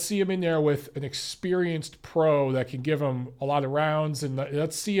let's see him in there with an experienced pro that can give him a lot of rounds, and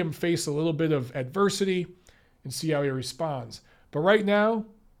let's see him face a little bit of adversity and see how he responds. But right now,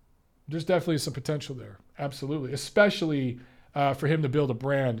 there's definitely some potential there. Absolutely. Especially for him to build a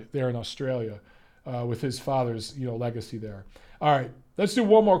brand there in Australia with his father's legacy there. All right. Let's do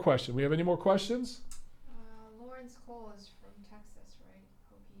one more question. We have any more questions? Lawrence Cole is from Texas, right?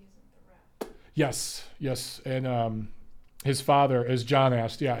 Hope he isn't the ref. Yes. And his father, as John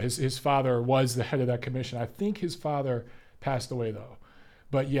asked, his father was the head of that commission. I think his father passed away, though.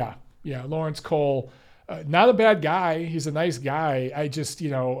 But yeah, Lawrence Cole, not a bad guy. He's a nice guy. I just,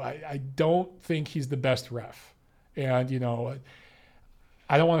 I don't think he's the best ref. And,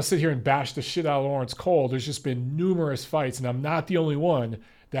 I don't want to sit here and bash the shit out of Lawrence Cole. There's just been numerous fights, and I'm not the only one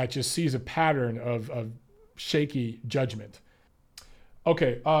that just sees a pattern of shaky judgment.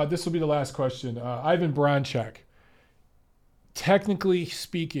 Okay, this will be the last question. Ivan Bronchek. Technically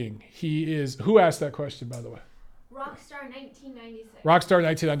speaking, he is... Who asked that question, by the way? Rockstar 1996. Rockstar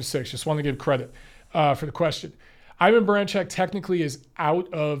 1996. Just want to give credit for the question. Ivan Bronchek technically is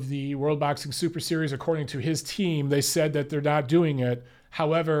out of the World Boxing Super Series. According to his team, they said that they're not doing it.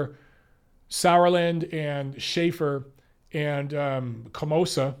 However, Sauerland and Schaefer and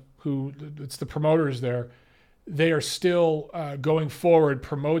Comosa, who it's the promoters there, they are still going forward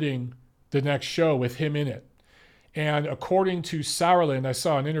promoting the next show with him in it. And according to Sauerland, I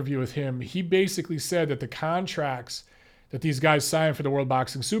saw an interview with him, he basically said that the contracts that these guys signed for the World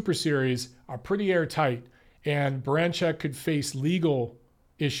Boxing Super Series are pretty airtight, and Bronchek could face legal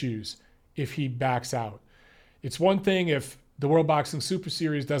issues if he backs out. It's one thing if the World Boxing Super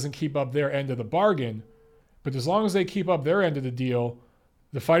Series doesn't keep up their end of the bargain, but as long as they keep up their end of the deal,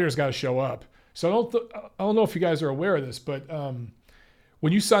 the fighter's got to show up. So I don't know if you guys are aware of this, but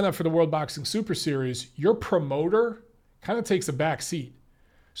when you sign up for the World Boxing Super Series, your promoter kind of takes a back seat.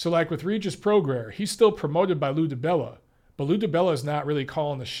 So like with Regis Prograis, he's still promoted by Lou DiBella, but Lou DiBella is not really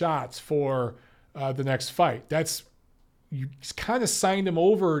calling the shots for the next fight. You kind of signed him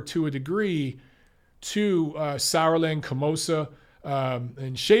over to a degree to Sauerland, Comosa,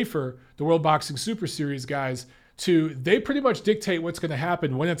 and Schaefer, the World Boxing Super Series guys, they pretty much dictate what's going to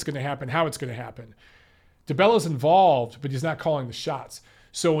happen, when it's going to happen, how it's going to happen. DiBella's involved, but he's not calling the shots.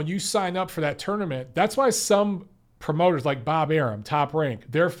 So when you sign up for that tournament, that's why some promoters like Bob Arum, Top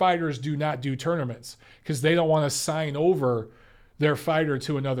Rank, their fighters do not do tournaments because they don't want to sign over their fighter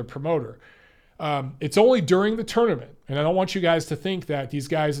to another promoter. It's only during the tournament, and I don't want you guys to think that these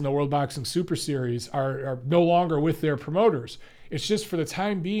guys in the World Boxing Super Series are no longer with their promoters. It's just for the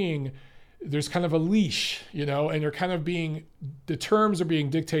time being, there's kind of a leash, and they're kind of the terms are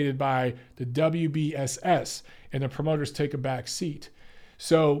being dictated by the WBSS, and the promoters take a back seat.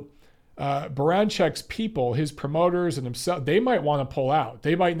 So Bronchek's people, his promoters and himself, they might want to pull out.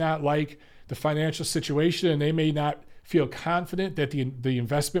 They might not like the financial situation, and they may not feel confident that the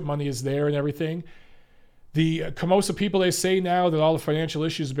investment money is there and everything. The Comosa people, they say now that all the financial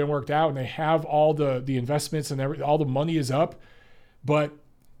issues have been worked out and they have all the investments and all the money is up. But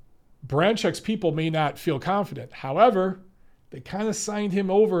Bronchek's people may not feel confident. However, they kind of signed him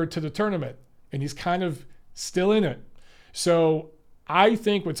over to the tournament. and he's kind of still in it. So I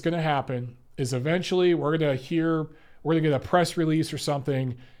think what's going to happen is eventually we're going to get a press release or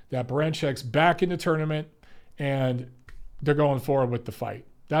something that Baranchyk's back in the tournament and they're going forward with the fight.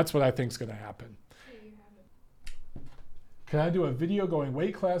 That's what I think is going to happen. Can I do a video going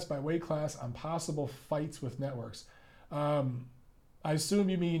weight class by weight class on possible fights with networks? I assume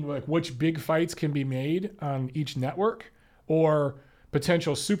you mean like which big fights can be made on each network, or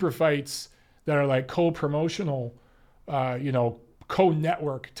potential super fights that are like co-promotional,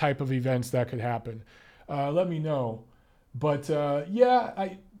 co-network type of events that could happen. Let me know. But yeah,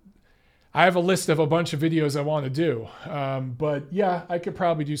 I have a list of a bunch of videos I want to do. But yeah, I could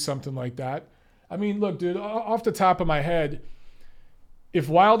probably do something like that. I mean, look, dude, off the top of my head, if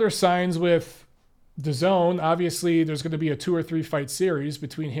Wilder signs with DAZN, obviously there's going to be a 2 or 3 fight series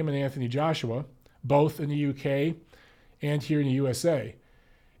between him and Anthony Joshua, both in the UK and here in the USA.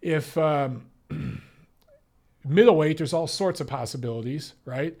 If middleweight, there's all sorts of possibilities,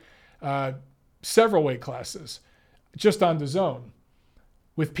 right? Several weight classes, just on DAZN.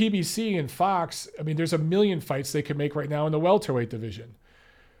 With PBC and Fox, I mean, there's a million fights they could make right now in the welterweight division.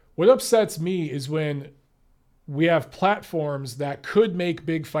 What upsets me is when we have platforms that could make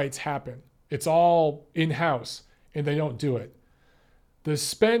big fights happen. It's all in-house, and they don't do it. The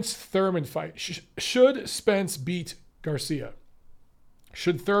Spence-Thurman fight. Should Spence beat Garcia?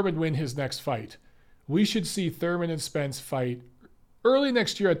 Should Thurman win his next fight? We should see Thurman and Spence fight early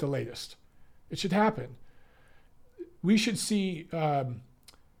next year at the latest. It should happen. We should see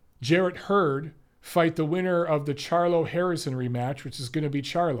Jarrett Hurd fight the winner of the Charlo-Harrison rematch, which is going to be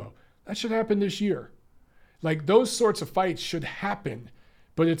Charlo. That should happen this year. Like, those sorts of fights should happen,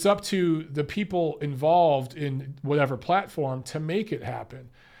 but it's up to the people involved in whatever platform to make it happen.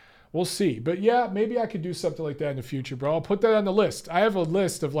 We'll see. But yeah, maybe I could do something like that in the future, bro. I'll put that on the list. I have a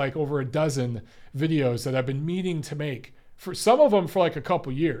list of like over a dozen videos that I've been meaning to make, for some of them for like a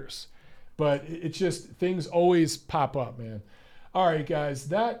couple years. But it's just, things always pop up, man. All right, guys,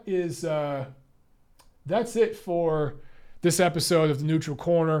 that's it for this episode of the Neutral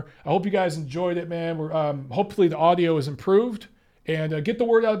Corner. I hope you guys enjoyed it, man. Hopefully the audio is improved. And get the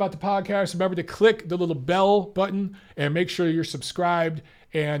word out about the podcast. Remember to click the little bell button and make sure you're subscribed.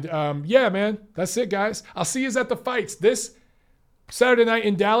 And yeah, man, that's it, guys. I'll see you at the fights this Saturday night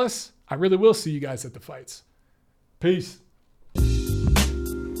in Dallas. I really will see you guys at the fights. Peace.